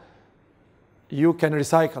sustainable, you can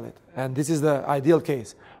recycle it, and this is the ideal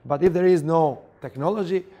case. But if there is no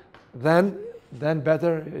technology, then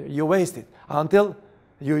better you waste it until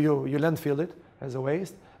you landfill it as a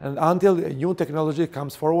waste, and until a new technology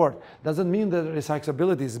comes forward. Doesn't mean that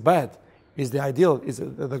recyclability is bad. Is the ideal, is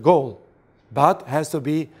the goal, but has to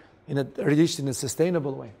be reached in a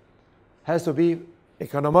sustainable way. Has to be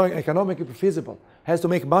economically feasible. Has to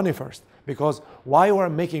make money first. Because why we're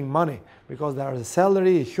making money? Because there are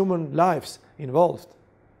salary, human lives involved.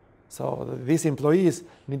 So these employees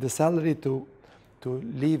need the salary to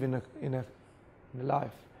live in a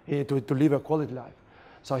life, to live a quality life.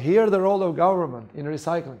 So here the role of government in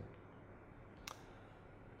recycling.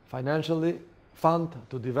 Financially fund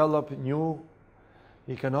to develop new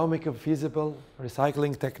economically feasible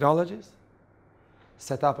recycling technologies.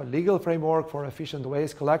 Set up a legal framework for efficient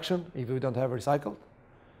waste collection if we don't have recycled.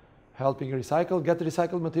 Helping recycle, get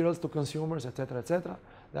recycled materials to consumers, etc., etc.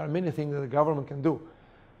 There are many things that the government can do.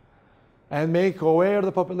 And make aware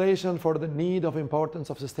the population for the need of importance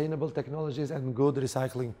of sustainable technologies and good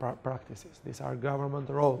recycling practices. These are government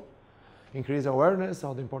role. Increase awareness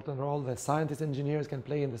of the important role that scientists and engineers can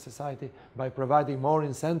play in the society by providing more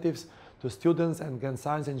incentives to students and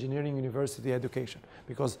science engineering university education.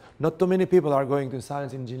 Because not too many people are going to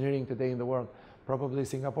science engineering today in the world. Probably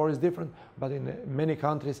Singapore is different, but in many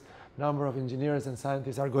countries, number of engineers and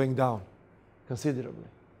scientists are going down considerably.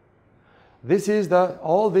 This is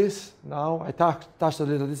all this. Now I touched a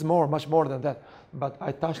little. This is much more than that. But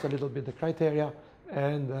I touched a little bit the criteria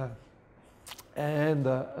and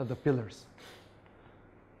the pillars.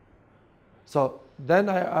 So then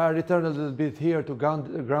I return a little bit here to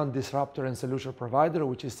ground disruptor and solution provider,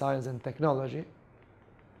 which is science and technology.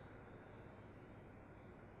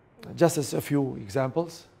 Just as a few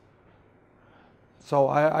examples. So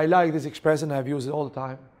I like this expression. I've used it all the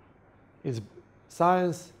time.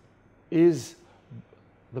 Science is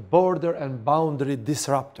the border and boundary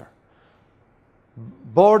disruptor.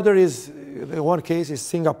 Border is, the one case is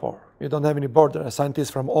Singapore. You don't have any border.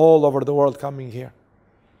 Scientists from all over the world coming here.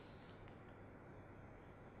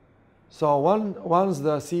 So once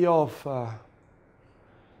the CEO of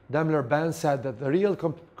Daimler-Benz said that the real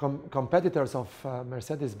competitors of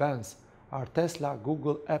Mercedes-Benz are Tesla,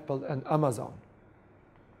 Google, Apple, and Amazon,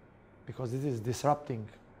 because this is disrupting.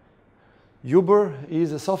 Uber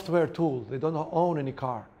is a software tool. They don't own any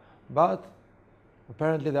car, but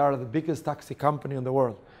apparently they are the biggest taxi company in the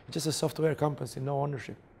world. It's just a software company, no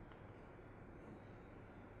ownership.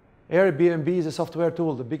 Airbnb is a software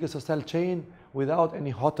tool, the biggest hotel chain without any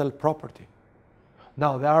hotel property.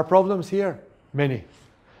 Now, there are problems here, many.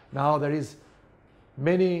 Now, there is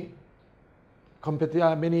many complaints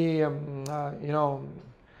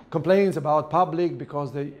about public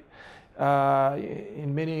because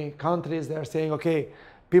in many countries they are saying, okay,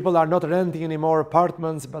 people are not renting anymore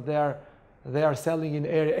apartments, but they are selling in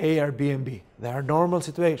Airbnb. They are normal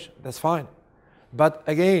situation. That's fine. But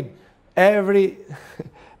again, every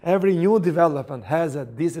new development has a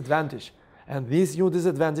disadvantage, and this new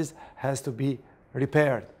disadvantage has to be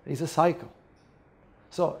repaired. It's a cycle.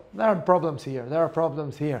 So there are problems here. There are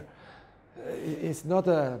problems here. It's not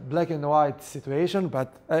a black and white situation,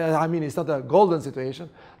 but I mean, it's not a golden situation.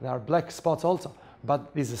 There are black spots also.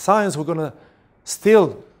 But this is science. We're going to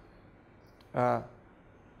still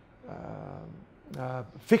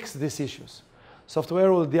fix these issues.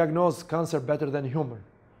 Software will diagnose cancer better than human.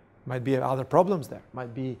 Might be other problems there.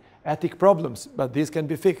 Might be ethic problems, but these can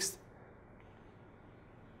be fixed.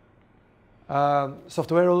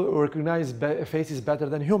 Software will recognize faces better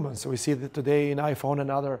than humans. So we see that today in iPhone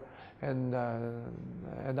and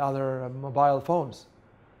other mobile phones.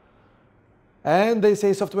 And they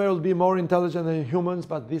say software will be more intelligent than humans,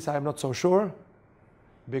 but this I'm not so sure,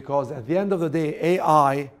 because at the end of the day,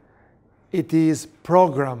 AI, it is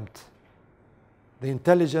programmed. The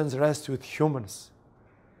intelligence rests with humans.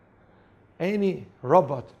 Any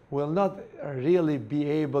robot will not really be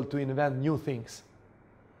able to invent new things,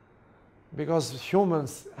 because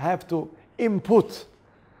humans have to input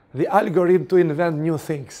the algorithm to invent new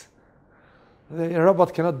things. The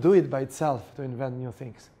robot cannot do it by itself to invent new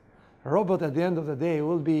things. A robot at the end of the day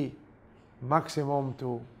will be maximum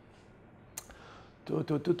to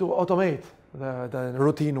automate the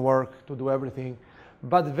routine work, to do everything,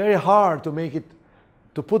 but very hard to make it,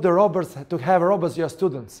 to put the robots, to have robots as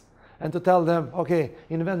students and to tell them, okay,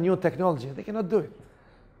 invent new technology. They cannot do it.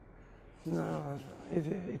 No,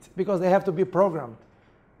 it's because they have to be programmed.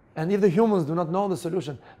 And if the humans do not know the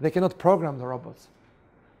solution, they cannot program the robots.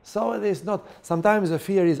 So it is not, sometimes the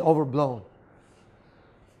fear is overblown.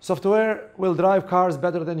 Software will drive cars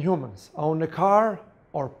better than humans. Own a car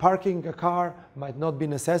or parking a car might not be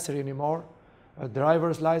necessary anymore. A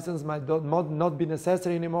driver's license might not be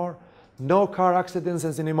necessary anymore. No car accidents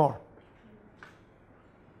anymore.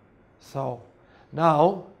 So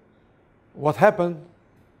now, what happened,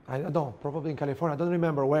 I don't know, probably in California, I don't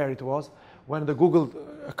remember where it was, when the Google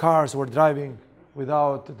cars were driving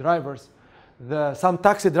without drivers, some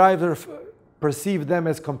taxi drivers perceived them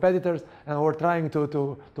as competitors and were trying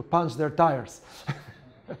to punch their tires.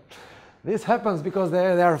 This happens because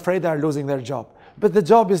they are afraid they are losing their job. But the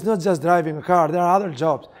job is not just driving a car. There are other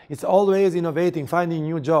jobs. It's always innovating, finding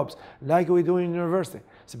new jobs, like we do in university.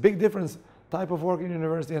 It's a big difference, type of work in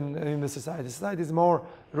university and in the society. Society is more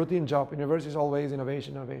routine job. University is always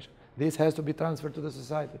innovation, innovation. This has to be transferred to the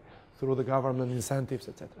society through the government incentives,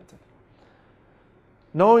 etc., etc.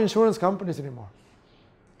 No insurance companies anymore.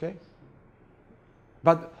 Okay?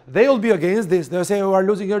 But they will be against this. They'll say, you are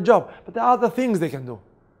losing your job. But there are other things they can do.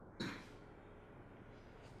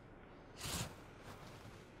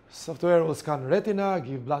 Software will scan retina,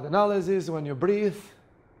 give blood analysis when you breathe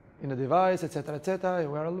in a device, etc., etc.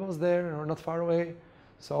 We're almost there. We're not far away.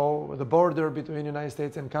 So the border between the United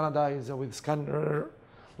States and Canada is with scanner,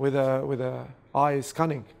 with a eye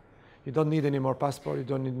scanning. You don't need any more passport. You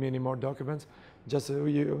don't need any more documents. Just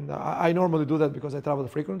I normally do that because I travel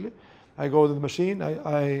frequently. I go to the machine.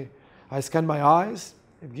 I scan my eyes.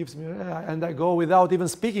 It gives me, and I go without even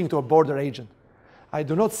speaking to a border agent. I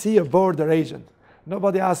do not see a border agent.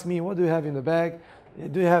 Nobody asks me, what do you have in the bag?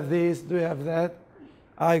 Do you have this? Do you have that?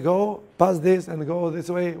 I go, pass this, and go this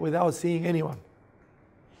way without seeing anyone.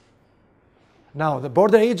 Now, the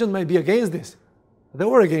border agent might be against this. They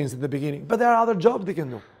were against it at the beginning. But there are other jobs they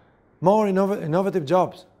can do. More innovative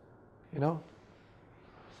jobs, you know.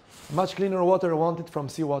 Much cleaner water wanted from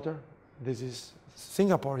seawater. This is,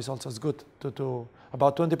 Singapore is also good to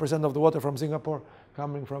about 20% of the water from Singapore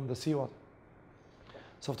coming from the seawater.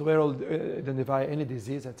 Software will identify any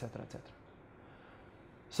disease, etc., etc.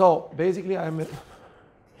 So basically, I'm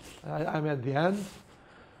at the end.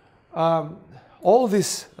 All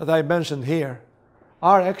this that I mentioned here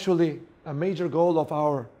are actually a major goal of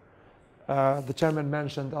our, the chairman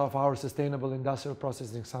mentioned, of our Sustainable Industrial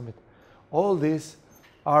Processing Summit. All these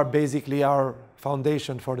are basically our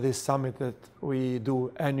foundation for this summit that we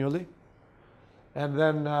do annually. And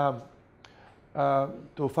then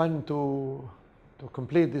to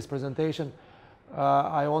complete this presentation,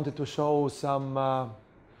 I wanted to show some,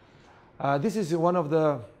 this is one of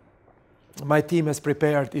the, my team has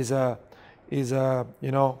prepared is a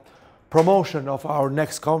you know, promotion of our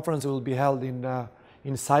next conference. It will be held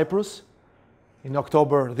in Cyprus in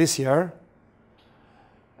October this year.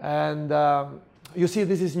 And you see,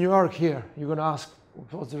 this is New York here. You're going to ask,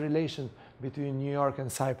 what's the relation between New York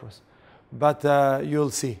and Cyprus? But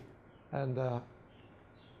you'll see. And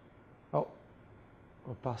oh,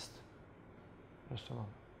 passed. Just a moment.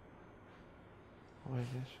 Wait,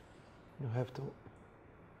 you have to.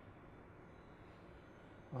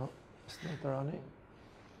 Oh, it's not running.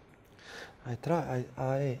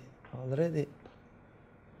 I already.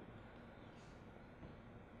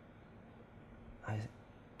 I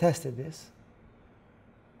tested this.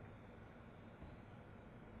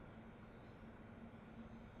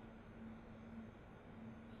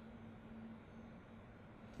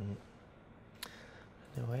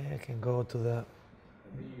 Anyway, I can go to the.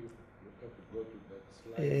 Maybe you have to go to that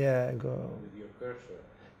slide. Yeah, go. With your cursor.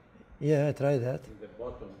 Yeah, I tried that. In the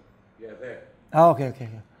bottom. Yeah, there. Oh, okay, okay.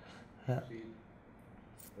 Yeah. See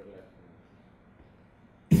the left.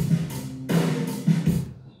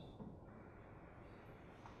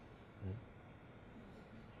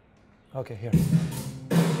 Okay, here.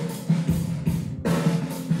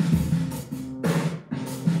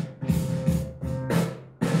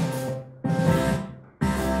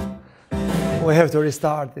 We have to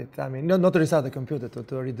restart it. I mean, not to restart the computer, to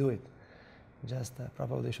redo it. Just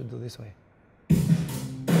probably should do this way.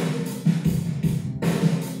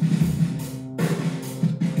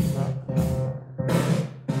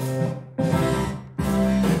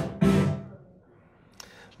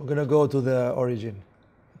 We're going to go to the origin,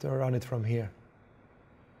 to run it from here.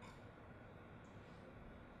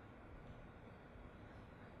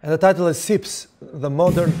 And the title is SIPS, the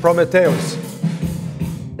Modern Prometheus.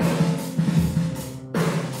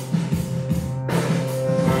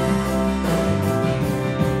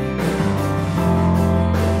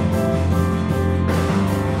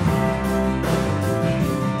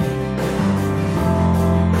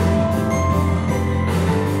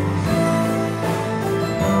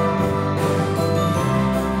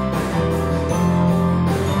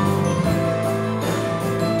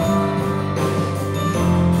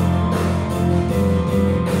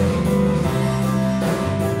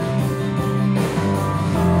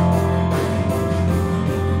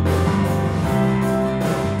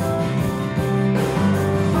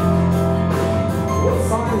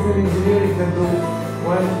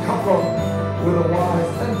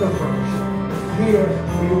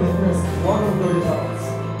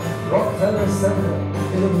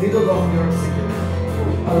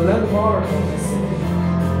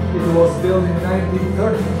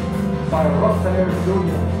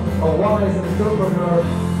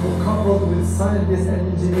 Scientists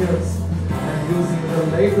and engineers, and using the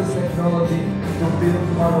latest technology to build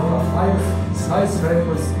one of the highest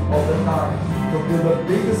skyscrapers of the time, to build the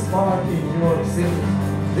biggest park in New York City.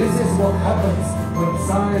 This is what happens when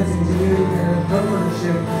science, engineering, and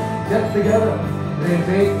entrepreneurship get together. They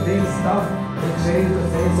make things done and change the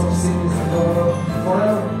face of cities and the world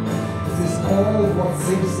forever. This is all what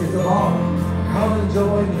SIPS is about. Come and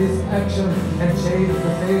join this action and change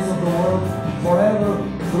the face of the world forever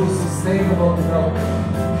through sustainable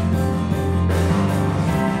development.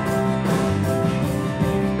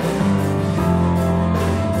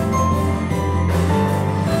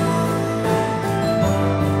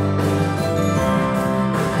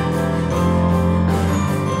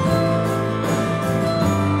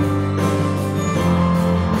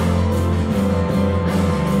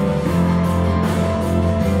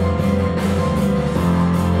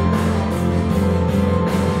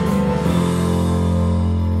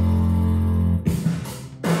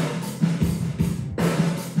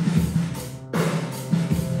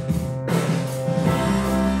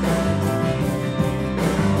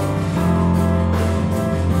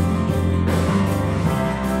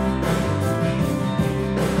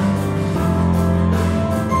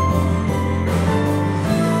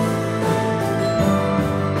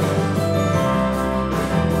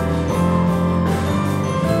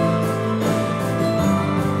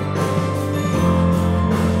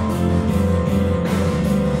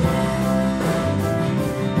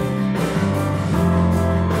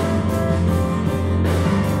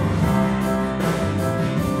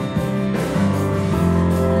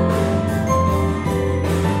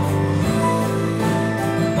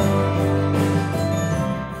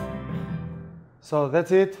 So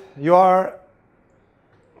that's it. You are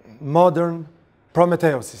modern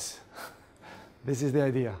Prometheuses. This is the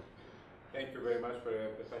idea. Thank you very much for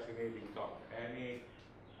the fascinating talk.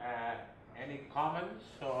 Any comments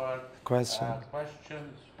or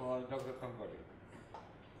questions for Dr. Kongoli?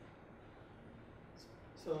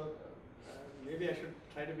 So maybe I should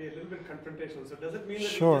try to be a little bit confrontational. So does it mean that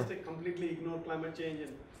Sure. we just completely ignore climate change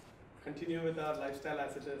and continue with our lifestyle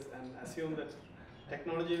as it is and assume that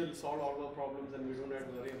technology will solve all our problems and we don't have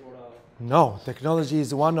to worry about our... No, technology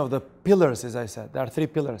is one of the pillars, as I said. There are three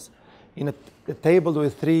pillars. In a table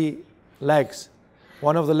with three legs,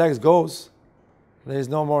 one of the legs goes, there is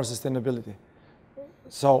no more sustainability.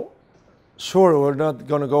 So, sure, we're not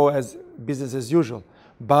going to go as business as usual,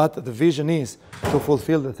 but the vision is to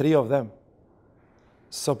fulfill the three of them.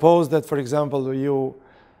 Suppose that, for example, you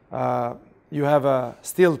have a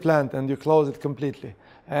steel plant and you close it completely,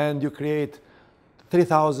 and you create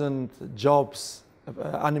 3,000 jobs,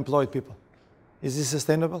 unemployed people. Is this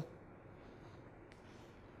sustainable?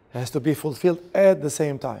 It has to be fulfilled at the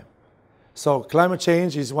same time. So climate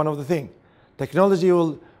change is one of the things. Technology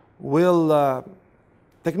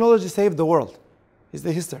technology saved the world. It's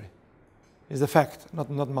the history. It's the fact,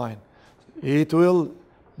 not mine. It will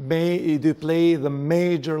play the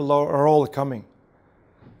major role coming.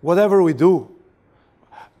 Whatever we do,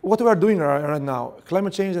 what we are doing right now,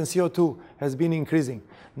 climate change and CO2 has been increasing.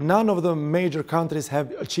 None of the major countries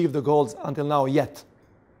have achieved the goals until now yet.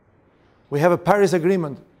 We have a Paris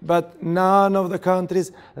Agreement, but none of the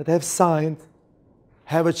countries that have signed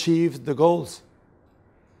have achieved the goals.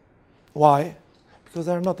 Why? Because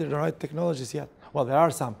there are not the right technologies yet. Well, there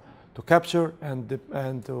are some to capture and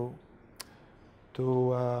to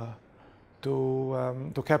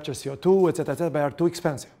capture CO2, etc., but they are too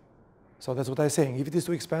expensive. So that's what I'm saying. If it is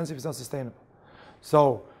too expensive, it's not sustainable.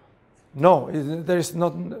 So, no, there is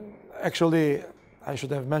not. Actually, I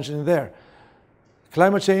should have mentioned it there.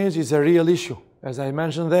 Climate change is a real issue, as I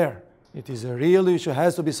mentioned there. It is a real issue,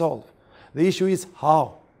 has to be solved. The issue is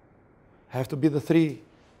how. Have to be the three: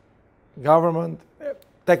 government,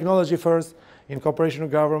 technology first, in cooperation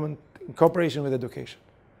with government, in cooperation with education.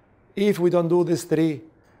 If we don't do these three,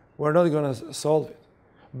 we're not going to solve it.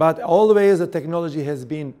 But always the technology has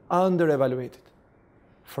been under-evaluated.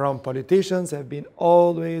 From politicians have been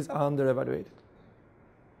always under-evaluated.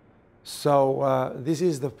 So this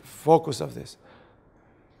is the focus of this.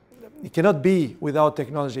 It cannot be without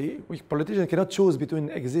technology. Politicians cannot choose between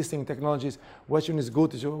existing technologies. Which one is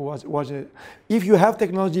good? If you have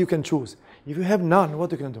technology, you can choose. If you have none, what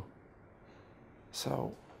you can do?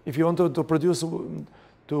 So if you want to produce,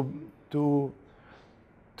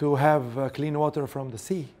 to have clean water from the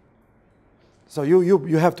sea, so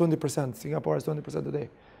you have 20%. Singapore has 20% today.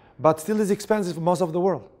 But still is expensive for most of the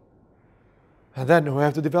world. And then we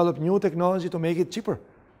have to develop new technology to make it cheaper.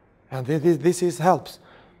 And this helps.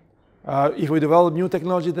 If we develop new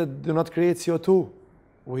technology that do not create CO2,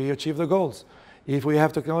 we achieve the goals. If we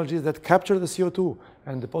have technologies that capture the CO2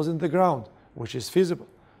 and deposit in the ground, which is feasible,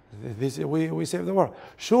 we save the world.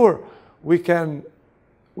 Sure, we can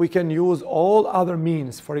use all other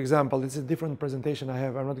means. For example, this is a different presentation I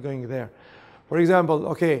have. I'm not going there. For example,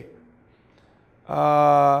 okay, there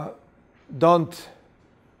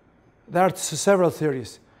are several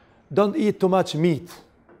theories. Don't eat too much meat,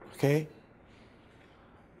 okay?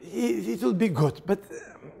 It will be good, but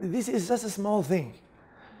this is just a small thing.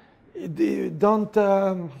 Don't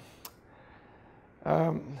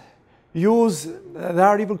use, there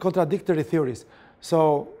are even contradictory theories.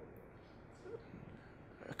 So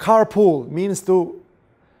carpool means to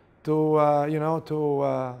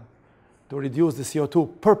reduce the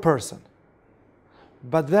CO2 per person.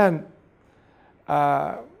 But then,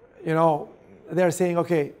 they're saying,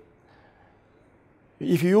 okay,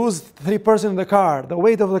 if you use 3 persons in the car, the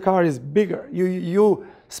weight of the car is bigger. You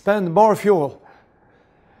spend more fuel.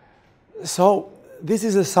 So this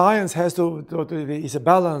is a science, it's a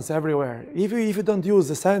balance everywhere. If you don't use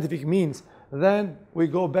the scientific means, then we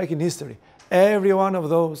go back in history. Every one of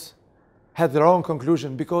those had their own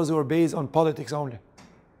conclusion because they were based on politics only.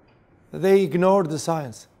 They ignored the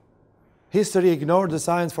science. History ignored the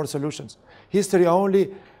science for solutions. History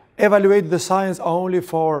only evaluated the science only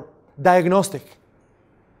for diagnostic.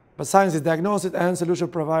 But science is diagnostic and solution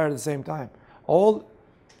provider at the same time. All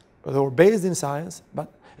they were based in science,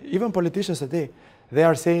 but even politicians today, they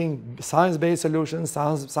are saying science-based solutions,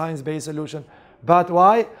 science-based solution. But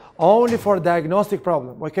why? Only for diagnostic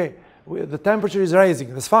problem. Okay, the temperature is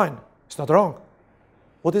rising. That's fine. It's not wrong.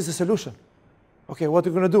 What is the solution? Okay, what are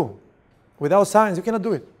you going to do? Without science, you cannot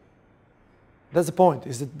do it. That's the point.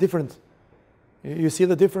 It's different. You see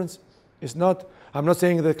the difference? It's not, I'm not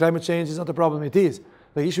saying that climate change is not a problem. It is.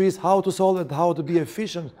 The issue is how to solve it, how to be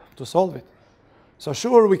efficient to solve it. So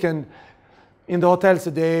sure, we can, in the hotels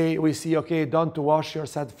today, we see, okay, don't wash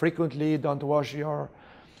yourself frequently, don't wash your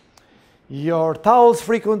towels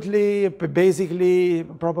frequently. Basically,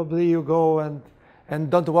 probably you go and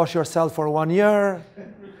don't wash yourself for 1 year.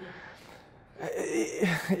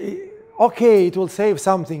 Okay, it will save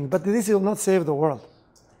something, but this will not save the world.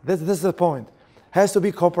 That's the point. Has to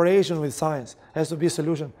be cooperation with science. Has to be a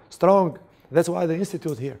solution. Strong. That's why the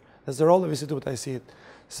institute here. That's the role of the institute, I see it.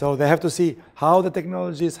 So they have to see how the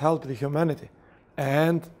technologies help the humanity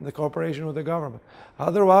and the cooperation with the government.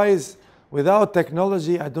 Otherwise, without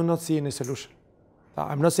technology, I do not see any solution.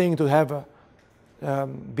 I'm not saying to have a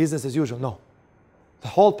business as usual, no. The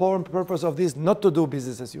whole purpose of this is not to do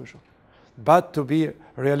business as usual, but to be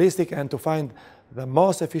realistic and to find the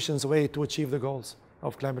most efficient way to achieve the goals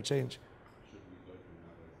of climate change.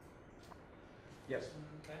 Yes.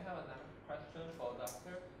 Can I have another question for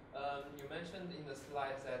Doctor? You mentioned in the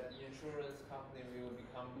slides that insurance company will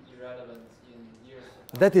become irrelevant in years to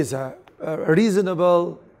come. That is a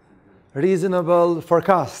reasonable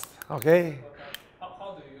forecast. Okay.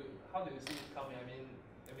 How do you see it coming? I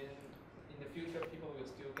mean, in the future, people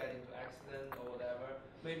will still get into accident or whatever.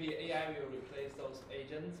 Maybe AI will replace those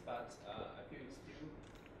agents, but I feel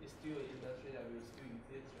it's still an industry that will still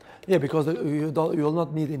exist. Right? Yeah, because you will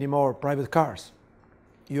not need any more private cars.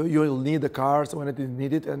 you'll need the cars when it is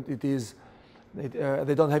needed, and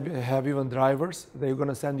they don't have even drivers. They're going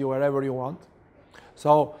to send you wherever you want.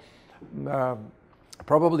 So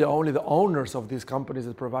probably only the owners of these companies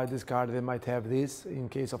that provide this car, they might have this in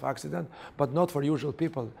case of accident, but not for usual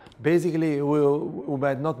people. Basically, we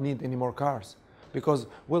might not need any more cars because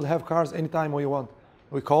we'll have cars anytime we want.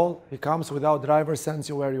 We call, he comes without driver, sends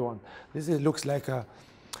you where you want. This looks like a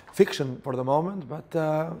fiction for the moment, but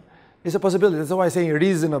it's a possibility. That's why I say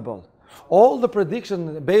reasonable. All the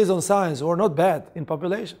predictions based on science were not bad in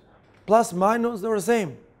population. Plus, minus, they were the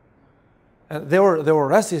same. And they were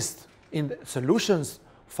racist in the solutions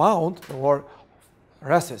found. They were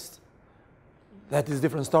racist. That is a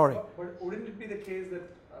different story. But wouldn't it be the case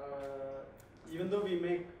that even though we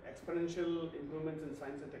make exponential improvements in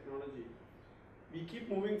science and technology, we keep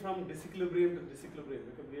moving from disequilibrium to disequilibrium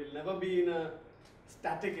because we'll never be in a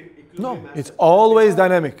static equilibrium. No, it's always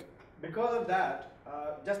dynamic. Because of that,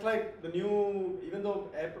 just like the new, even though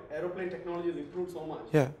aeroplane technology has improved so much,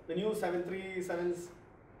 yeah, the new 737s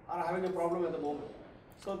are having a problem at the moment.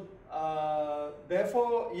 So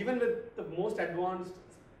therefore, even with the most advanced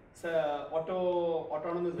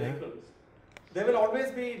autonomous vehicles, there will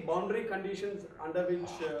always be boundary conditions under which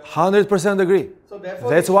 100% agree. So therefore,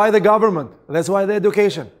 that's why the government, that's why the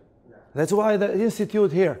education, that's why the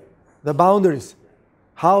institute here, the boundaries,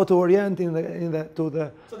 how to orient So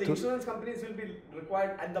the insurance companies will be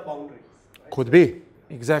required at the boundaries. Right? Could be,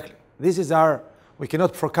 exactly. This is we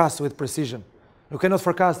cannot forecast with precision. We cannot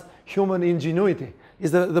forecast human ingenuity.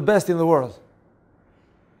 It's the best in the world.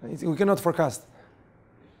 We cannot forecast.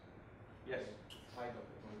 Yes. Hi,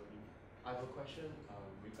 Dr. Kongoli. I have a question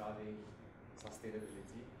regarding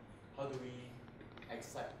sustainability. How do we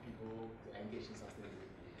excite people to engage in sustainability?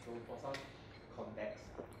 So for some context,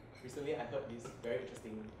 recently I heard this very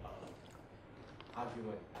interesting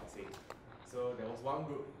argument, I'll say. So there was one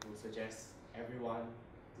group who suggests everyone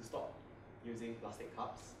to stop using plastic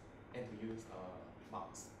cups and to use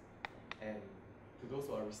mugs. And to those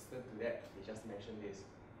who are resistant to that, they just mentioned this.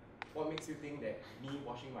 What makes you think that me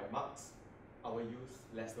washing my mugs, I will use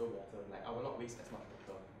lesser water, like I will not waste as much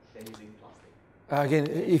water than using plastic? Again,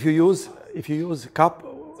 if you use cup.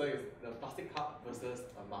 So it's the plastic cup versus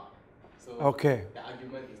a mug. So okay. The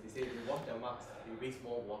argument is they say if you wash their mugs, you waste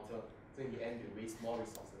more water. So in the end, you waste more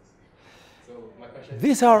resources. So my question is,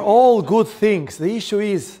 these are all good things. The issue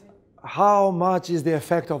is how much is the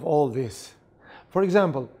effect of all this. For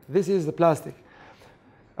example, this is the plastic.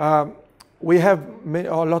 We have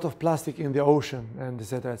a lot of plastic in the ocean, and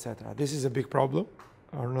etc., etc. This is a big problem,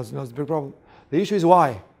 or not a big problem. The issue is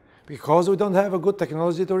why? Because we don't have a good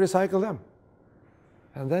technology to recycle them,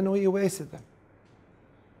 and then we wasted them.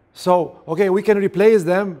 So, okay, we can replace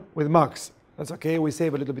them with mugs. That's okay. We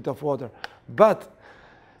save a little bit of water, but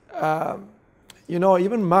you know,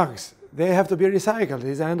 even mugs, they have to be recycled.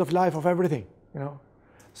 It's the end of life of everything. You know,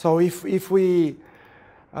 so if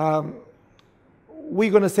we're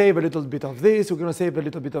going to save a little bit of this, we're going to save a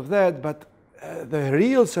little bit of that, but the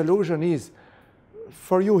real solution is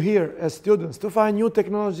for you here as students to find new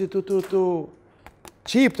technology, to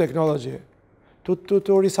cheap technology, to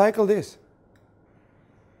recycle this,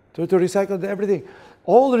 to recycle everything.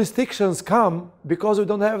 All restrictions come because we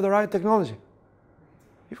don't have the right technology.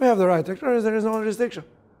 If we have the right technology, there is no restriction.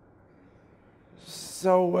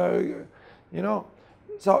 So, you know,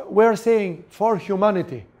 so we're saying for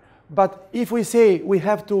humanity. But if we say we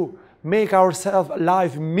have to make ourselves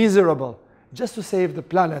life miserable just to save the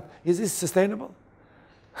planet, is this sustainable?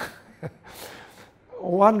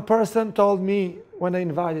 One person told me when I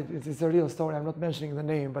invited, it's a real story, I'm not mentioning the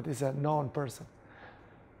name, but it's a known person.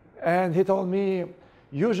 And he told me,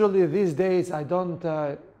 usually these days I don't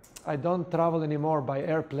travel anymore by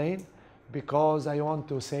airplane because I want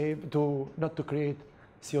to save, not to create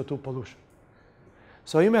CO2 pollution.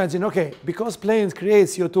 So imagine, okay, because planes create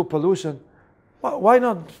CO2 pollution, why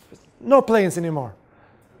not no planes anymore?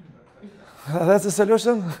 That's the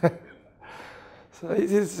solution. So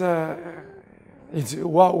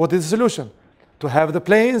what is the solution? To have the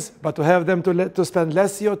planes, but to have them to spend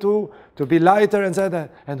less CO2, to be lighter, and so that.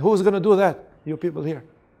 And who's going to do that? You people here.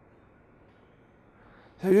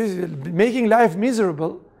 So making life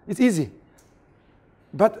miserable, it's easy.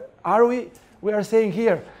 But we are saying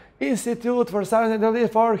here, Institute for Science and Technology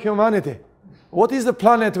for Humanity. What is the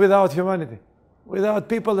planet without humanity? Without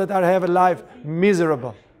people that have a life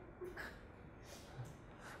miserable.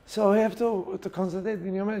 So we have to concentrate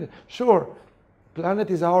in humanity. Sure,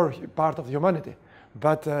 planet is our part of humanity,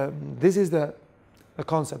 but this is the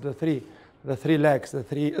concept, the three legs, the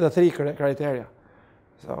three criteria.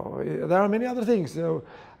 So there are many other things. So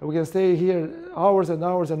we can stay here hours and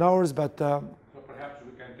hours and hours, but so perhaps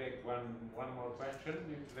we can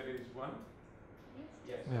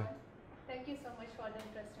Yeah. Thank you so much for the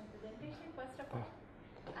interesting presentation, first of all.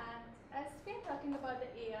 And as we're talking about the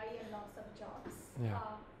AI and loss of jobs,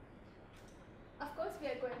 of course we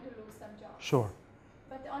are going to lose some jobs. Sure.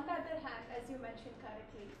 But on the other hand, as you mentioned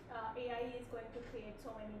correctly, AI is going to create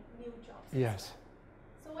so many new jobs. Yes.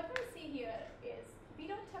 So what I see here is we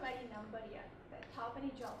don't have any number yet that how many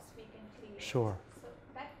jobs we can create. Sure. So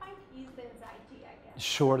that might ease the anxiety, I guess.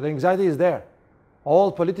 Sure, the anxiety is there.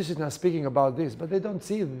 All politicians are speaking about this, but they don't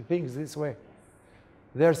see the things this way.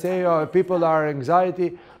 They're saying people are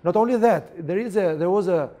anxiety. Not only that, there was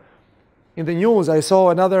in the news I saw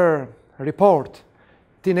another report.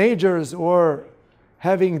 Teenagers were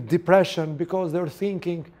having depression because they're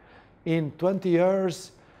thinking in 20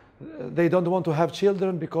 years they don't want to have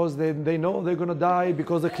children because they know they're going to die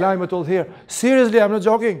because the climate will here. Seriously, I'm not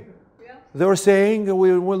joking. They were saying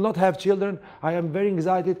we will not have children. I am very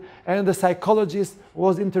excited. And the psychologist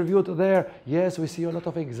was interviewed there. Yes, we see a lot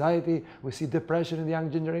of anxiety. We see depression in the young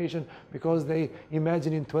generation because they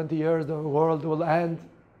imagine in 20 years the world will end.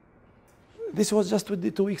 This was just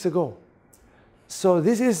 2 weeks ago. So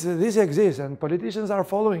this exists and politicians are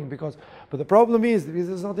following but the problem is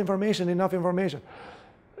there's not enough information.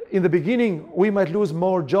 In the beginning, we might lose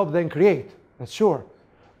more jobs than create, that's sure.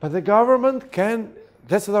 But the government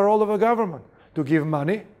that's the role of a government, to give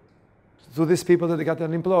money to these people that got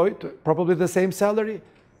unemployed, probably the same salary,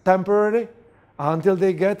 temporarily, until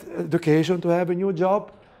they get education to have a new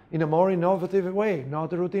job in a more innovative way,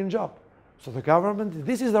 not a routine job. So the government,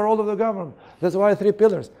 this is the role of the government. That's why 3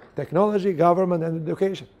 pillars, technology, government, and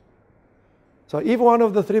education. So if one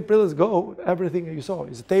of the 3 pillars go, everything you saw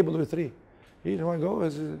is a table with 3. Each one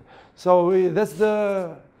goes. So that's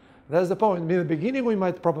the point. In the beginning, we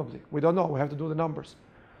might we don't know, we have to do the numbers.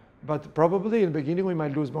 But probably in the beginning, we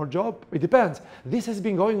might lose more jobs. It depends. This has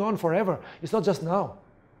been going on forever. It's not just now.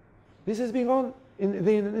 This has been on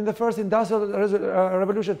in the first industrial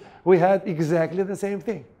revolution. We had exactly the same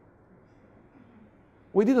thing.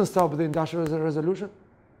 We didn't stop the industrial revolution.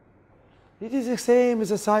 It is the same.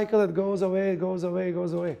 It's a cycle that goes away, goes away,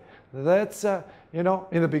 goes away. That's, in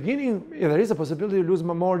the beginning, there is a possibility to lose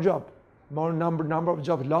more jobs. More number of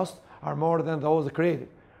jobs lost are more than those created.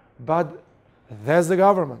 But that's the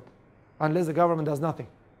government, unless the government does nothing.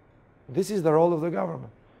 This is the role of the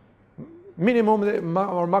government. Minimum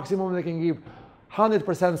or maximum they can give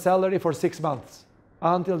 100% salary for 6 months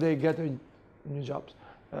until they get new jobs.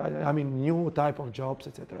 New type of jobs,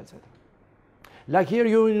 etc., etc. Like here,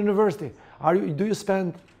 you in university, do you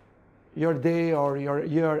spend your day or your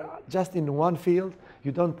year just in one field?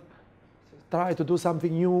 You don't try to do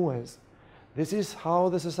something new. This is how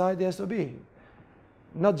the society has to be.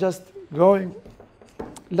 Not just going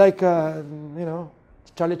like,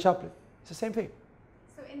 Charlie Chaplin. It's the same thing.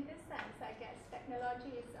 So in this sense, I guess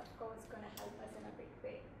technology is, of course, going to help us in a big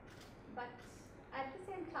way. But at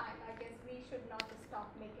the same time, I guess we should not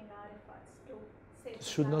stop making our efforts to save the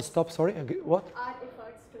Should planet. not stop, sorry? What? Our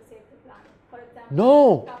efforts to save the planet. For example,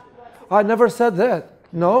 No, I never said that.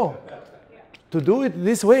 No. To do it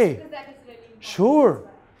this way. Because that is really important. Sure.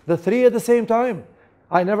 The 3 at the same time.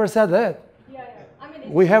 I never said that.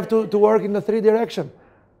 We have to work in the 3 directions.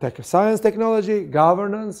 Science, technology,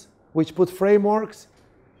 governance, which put frameworks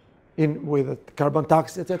with carbon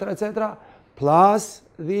tax, etc., plus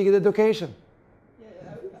the education.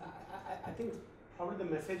 I think probably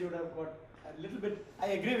the message would have got a little bit, I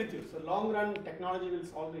agree with you. So long run, technology will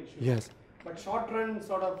solve the issue. Yes. But short run,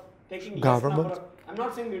 sort of taking Government. less number of, I'm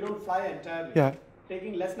not saying we don't fly entirely. Yeah.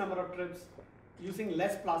 Taking less number of trips, using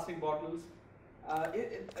less plastic bottles.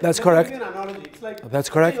 That's correct. An analogy. It's like, that's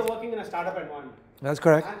correct. You're working in a startup environment. That's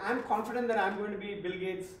correct. I'm confident that I'm going to be Bill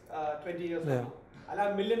Gates 20 years from now. I'll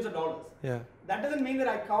have millions of dollars. Yeah. That doesn't mean that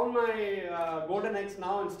I count my golden eggs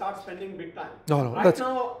now and start spending big time. No. Right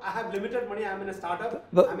now, I have limited money. I'm in a startup.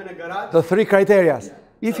 I'm in a garage. The 3 criteria.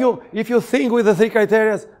 Yeah. If you think with the 3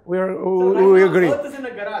 criteria, we agree. Earth is in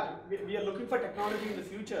a garage. We are looking for technology in the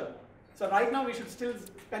future. So right now, we should still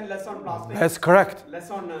spend less on plastic. That's correct.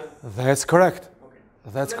 Less on. That's correct. Okay.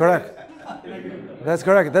 That's correct. That's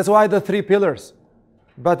correct. That's why the 3 pillars.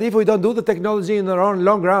 But if we don't do the technology in the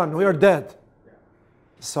long run, we are dead. Yeah.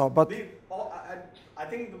 So, but I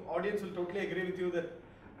think the audience will totally agree with you that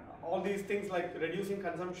all these things like reducing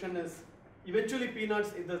consumption is eventually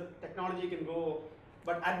peanuts if the technology can go.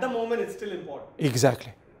 But at the moment, it's still important.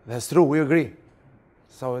 Exactly. That's true. We agree.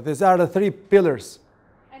 So these are the 3 pillars.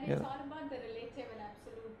 And it's all about the relative and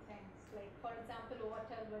absolute things. Like, for example,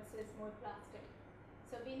 water versus more plastic.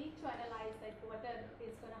 So we need to analyze that water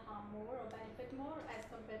is going to harm more or benefit more as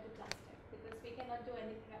compared to plastic. Because we cannot do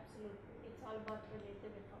anything absolutely. It's all about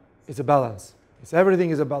relative efforts. It's a balance. Everything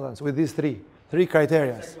is a balance with these 3. 3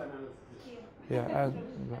 criteria. Cycle analysis. Yeah,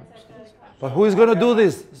 but who is going to do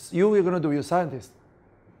this? You're going to do, you scientists.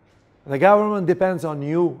 The government depends on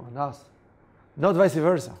you, on us, not vice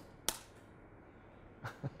versa.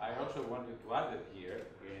 I also wanted to add it here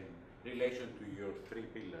in relation to your 3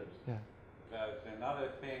 pillars. Yeah. That another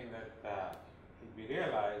thing that should be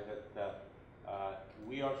realized that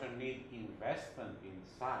we also need investment in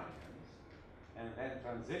science and then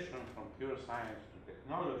transition from pure science to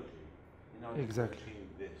technology in order to achieve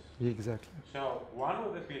this. Exactly. So one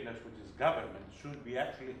of the pillars, which is government, should be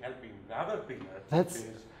actually helping the other pillar, That's, which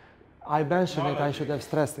is I mentioned it, I should have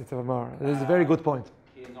stressed it more. This is a very good point.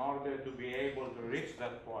 in order to be able to reach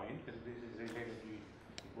that point, and this is related to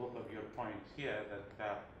both of your points here,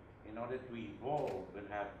 that in order to evolve and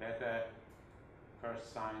have better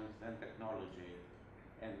first science, then technology,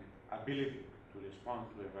 and ability to respond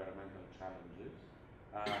to environmental challenges,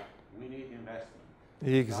 we need investment.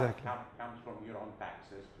 Exactly. That comes from your own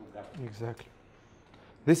taxes through government. Exactly.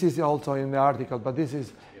 This is also in the article, but this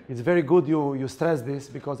is, it's very good you stress this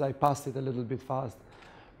because I passed it a little bit fast.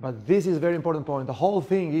 But this is a very important point. The whole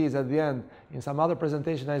thing is at the end, in some other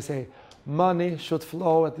presentation I say, money should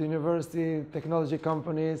flow at the university, technology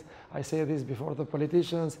companies. I say this before the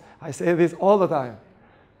politicians. I say this all the time.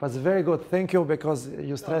 But it's very good. Thank you because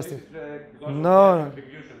you stressed it. No,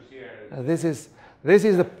 this is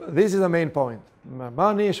the main point.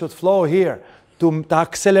 Money should flow here to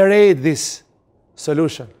accelerate this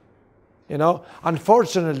solution. You know,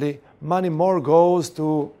 unfortunately, money more goes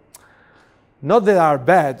to, not that are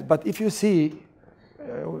bad, but if you see,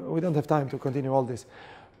 we don't have time to continue all this,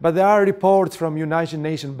 but there are reports from United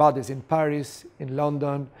Nations bodies in Paris, in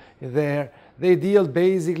London, there. They deal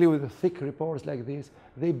basically with thick reports like this.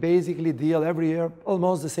 They basically deal every year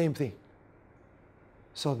almost the same thing.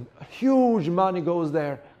 So huge money goes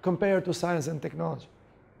there compared to science and technology.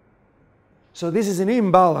 So this is an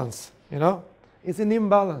imbalance, you know? It's an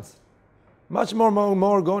imbalance. Much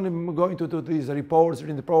more going to do these reports,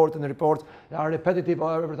 reading reports, and the reports are repetitive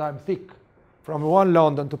every time, thick. From one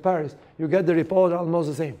London to Paris, you get the report almost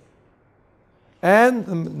the same.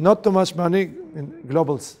 And not too much money in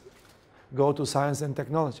globals go to science and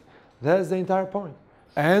technology. That's the entire point.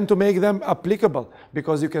 And to make them applicable,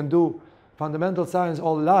 because you can do fundamental science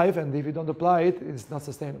all life, and if you don't apply it, it's not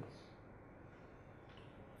sustainable.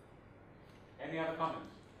 Any other comments?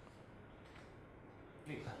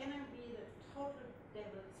 Please. Can I be the total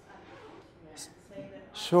devil's advocate here and say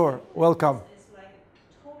that Sure, welcome. It's like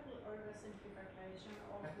a total oversimplification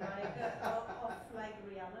of like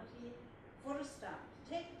reality. For a start,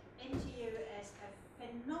 take NTU as a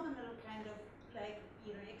phenomenal kind of like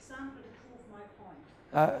example to prove my point.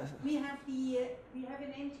 We have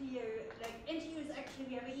an NTU, like NTU is actually,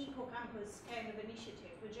 we have an eco-campus kind of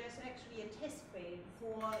initiative, which is actually a test bed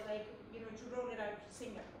for like, to roll it out to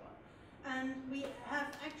Singapore. And we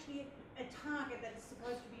have actually a target that's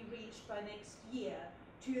supposed to be reached by next year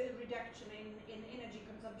to a reduction in energy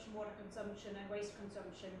consumption, water consumption, and waste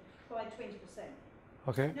consumption by 20%.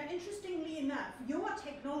 Okay. Now, interestingly enough, your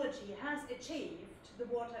technology has achieved the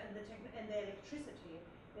water and the electricity.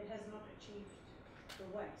 It has not achieved the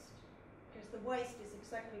waste. Because the waste is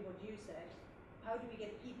exactly what you said. How do we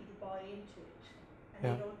get people to buy into it? And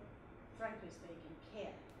they don't, frankly speaking,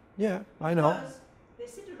 care. Yeah, I know. Because they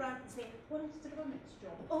sit around and say, well, it's the government's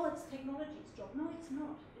job. Oh, it's technology's job. No, it's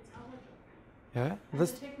not. It's our job. Yeah. And the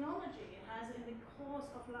technology has, in the course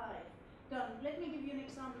of life, done. Let me give you an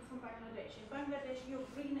example from Bangladesh. In Bangladesh, your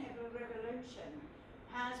green revolution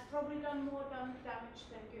has probably done more damage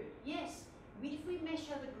than good. Yes, if we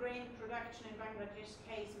measure the grain production in Bangladesh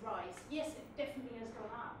case rice, yes, it definitely has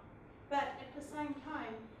gone up. But at the same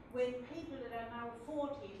time, when people that are now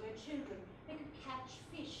 40 were children, they could catch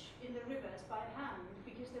fish in the rivers by hand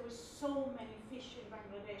because there were so many fish in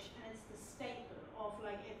Bangladesh, and it's the staple of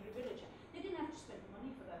like every villager. They didn't have to spend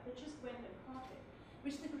money for that. They just went and caught it.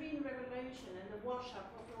 With the green revolution and the wash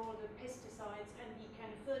up of all the pesticides and the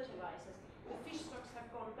kind of fertilizers, the fish stocks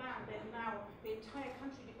have gone down. Then now the entire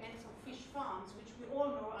country depends on fish farms, which we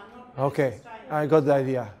all know are not very sustainable. I got the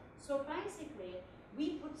idea. So basically,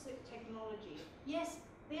 we put the technology. Yes,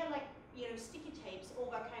 they are like sticky tapes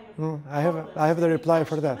over kind of. I have the reply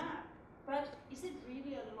for that. But is it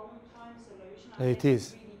really a long-time solution? It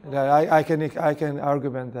is. I can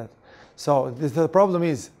argument that. So the problem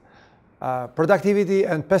is productivity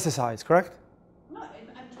and pesticides, correct? No,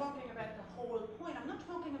 I'm talking about the whole point. I'm not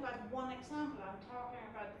talking about one example. I'm talking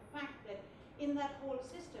about the fact that in that whole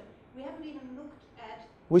system, we haven't even looked at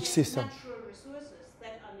which system? Natural resources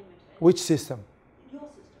that are limited. Which system? Your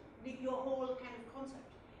system, your whole kind of concept.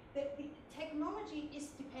 The technology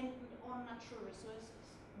is dependent on natural resources.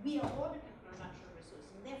 We are all dependent on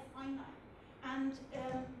And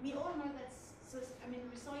we all know that, I mean,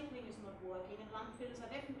 recycling is not working and landfills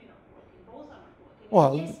are definitely not working. Both are not working.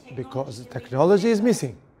 Well, Yes, because technology is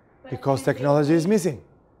missing. Because technology is missing.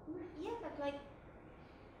 Yeah, but like,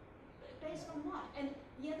 based on what? And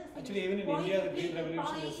the other thing Actually, is, even in why India, do the green people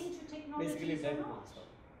revolution buy is into basically technologies dead or now.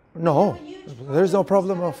 not? No, there is no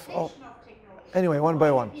problem of. Oh. Anyway, one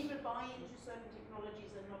by one. People buy into certain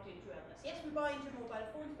technologies and not into others. Yes, we buy into mobile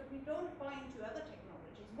phones, but we don't buy into other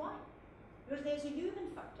technologies. Why? Because there's a human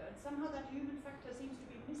factor, and somehow that human factor seems to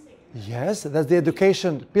be missing. Yes, that's the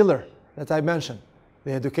education pillar that I mentioned.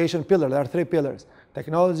 The education pillar. There are 3 pillars: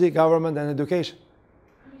 technology, government, and education.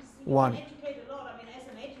 One. You can educate a lot. I mean, as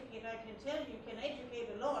an educator, I can tell you can educate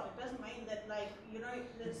a lot. It doesn't mean that, like, you know,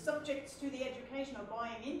 the subjects to the education are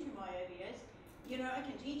buying into my ideas. You know, I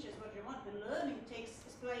can teach us what you want. The learning takes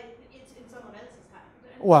place. It's in someone else's hand.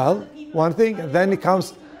 And Well, one thing, then it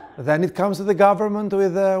comes to the government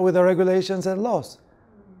with the regulations and laws.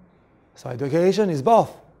 So education is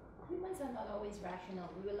both. Humans are not always rational.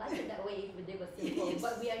 We would like it that way if they were simple,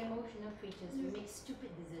 but we are emotional creatures. We make stupid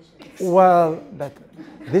decisions. Well,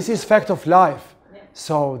 this is fact of life.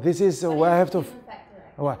 So this is where I have to.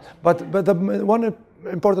 Well, but the one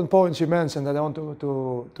important point she mentioned that I want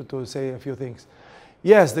to say a few things.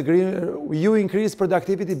 Yes, you increase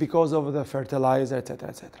productivity because of the fertilizer, etc.,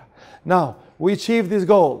 etc. Now we achieve this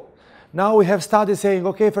goal. Now we have studies saying,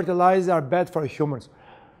 okay, fertilizers are bad for humans.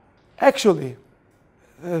 Actually,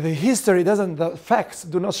 the history doesn't. The facts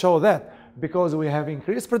do not show that, because we have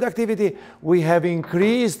increased productivity, we have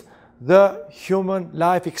increased the human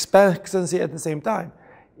life expectancy at the same time.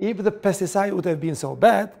 If the pesticide would have been so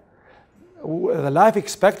bad, the life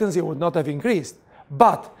expectancy would not have increased.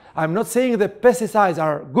 But I'm not saying that pesticides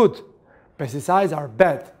are good. Pesticides are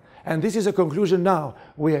bad. And this is a conclusion now.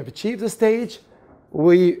 We have achieved the stage.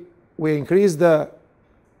 We increase the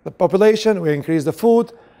population, we increase the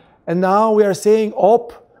food, and now we are saying,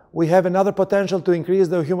 we have another potential to increase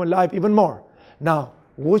the human life even more. Now,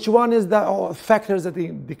 which one is the factors that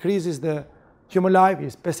decreases the human life?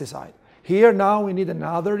 Is pesticide. Here now we need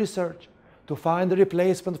another research to find the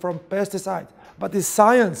replacement from pesticides. But this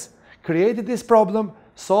science created this problem,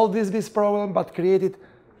 solved this problem, but created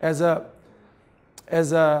as a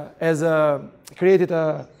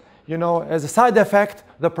side effect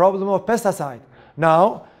the problem of pesticide.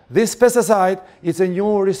 Now this pesticide is a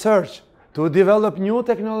new research to develop new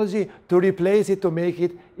technology to replace it, to make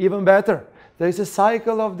it even better. There is a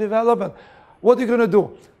cycle of development. What are you going to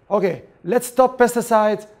do? Okay, let's stop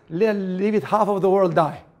pesticides, leave it half of the world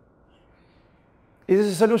die. Is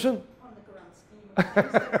this a solution?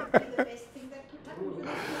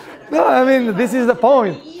 No, I mean, this is the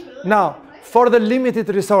point. Now, for the limited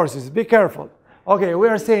resources, be careful. Okay, we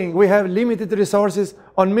are saying we have limited resources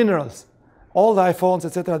on minerals. All the iPhones,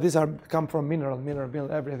 etc., these come from mineral,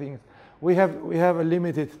 everything. We have a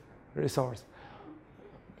limited resource.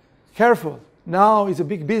 Careful. Now it's a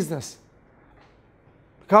big business.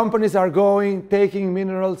 Companies are taking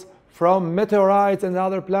minerals from meteorites and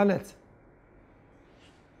other planets.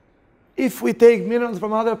 If we take minerals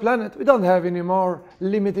from other planets, we don't have any more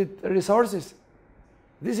limited resources.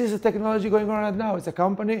 This is a technology going on right now. It's a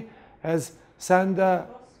company has sent.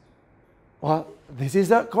 Well, this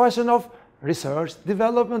is a question of research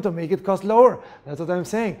development to make it cost lower. That's what I'm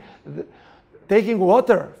saying. Taking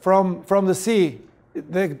water from the sea,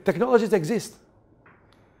 the technologies exist,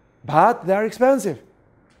 but they are expensive.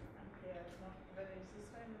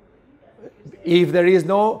 If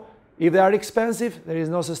they are expensive, there is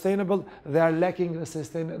no sustainable, they are lacking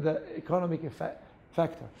the economic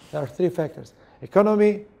factor. There are 3 factors: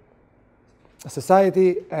 economy,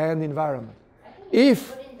 society, and environment.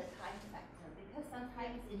 If put in the time factor, because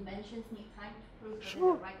sometimes inventions need time to prove whether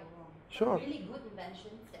Sure. they're right or wrong. Sure. Really good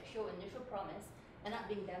inventions that show initial promise end up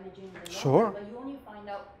being damaging in the long Sure. run, but you only find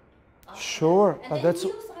out after. Sure, And but then that's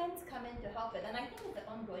new science come in to help it, and I think it's an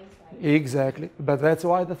ongoing science. exactly. But that's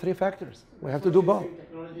why the 3 factors. We have to do both.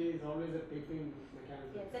 Technology is always a taping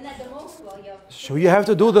mechanism. Yes, and at the most, well, So you have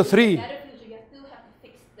to do the 3. better future, you still have to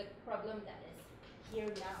fix the problem that is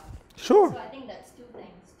here now. Sure. So I think that's 2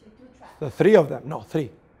 things, two tracks. The 3 of them, no, 3.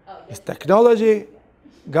 Oh, It's technology,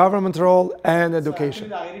 government role, and education.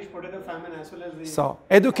 So actually the Irish potato famine as well as the So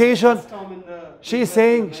education, storm in the she's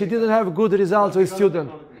saying she didn't have good results with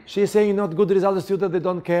students. She's saying not good results with students, they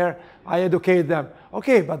don't care, I educate them.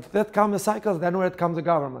 Okay, but that comes a cycle, then where it comes the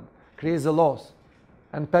government, creates the laws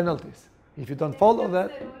and penalties. If you don't follow that,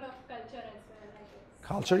 The role of culture as well, I guess.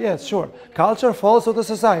 culture, yes, sure. Culture falls to the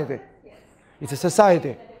society. It's a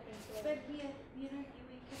society. But we are dealing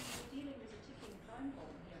with a ticking time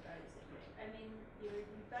bomb here, basically. I mean,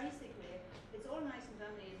 basically, it's all nice and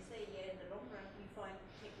dandy and say, yeah, in the long run,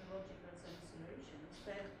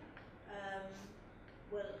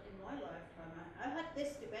 Well, in my lifetime, I had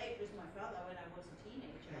this debate with my father when I was a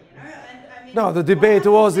teenager, you know, and I mean... No, the debate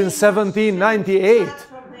was in 1798.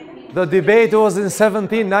 The debate was in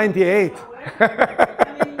 1798.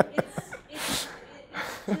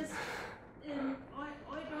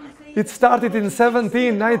 It started in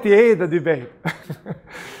 1798, the debate. Because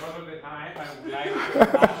of the time, I would like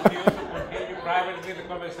to ask you to continue privately the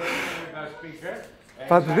conversation with our speaker.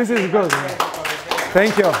 But this is good.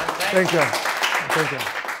 Thank you. Thank you. Thank you.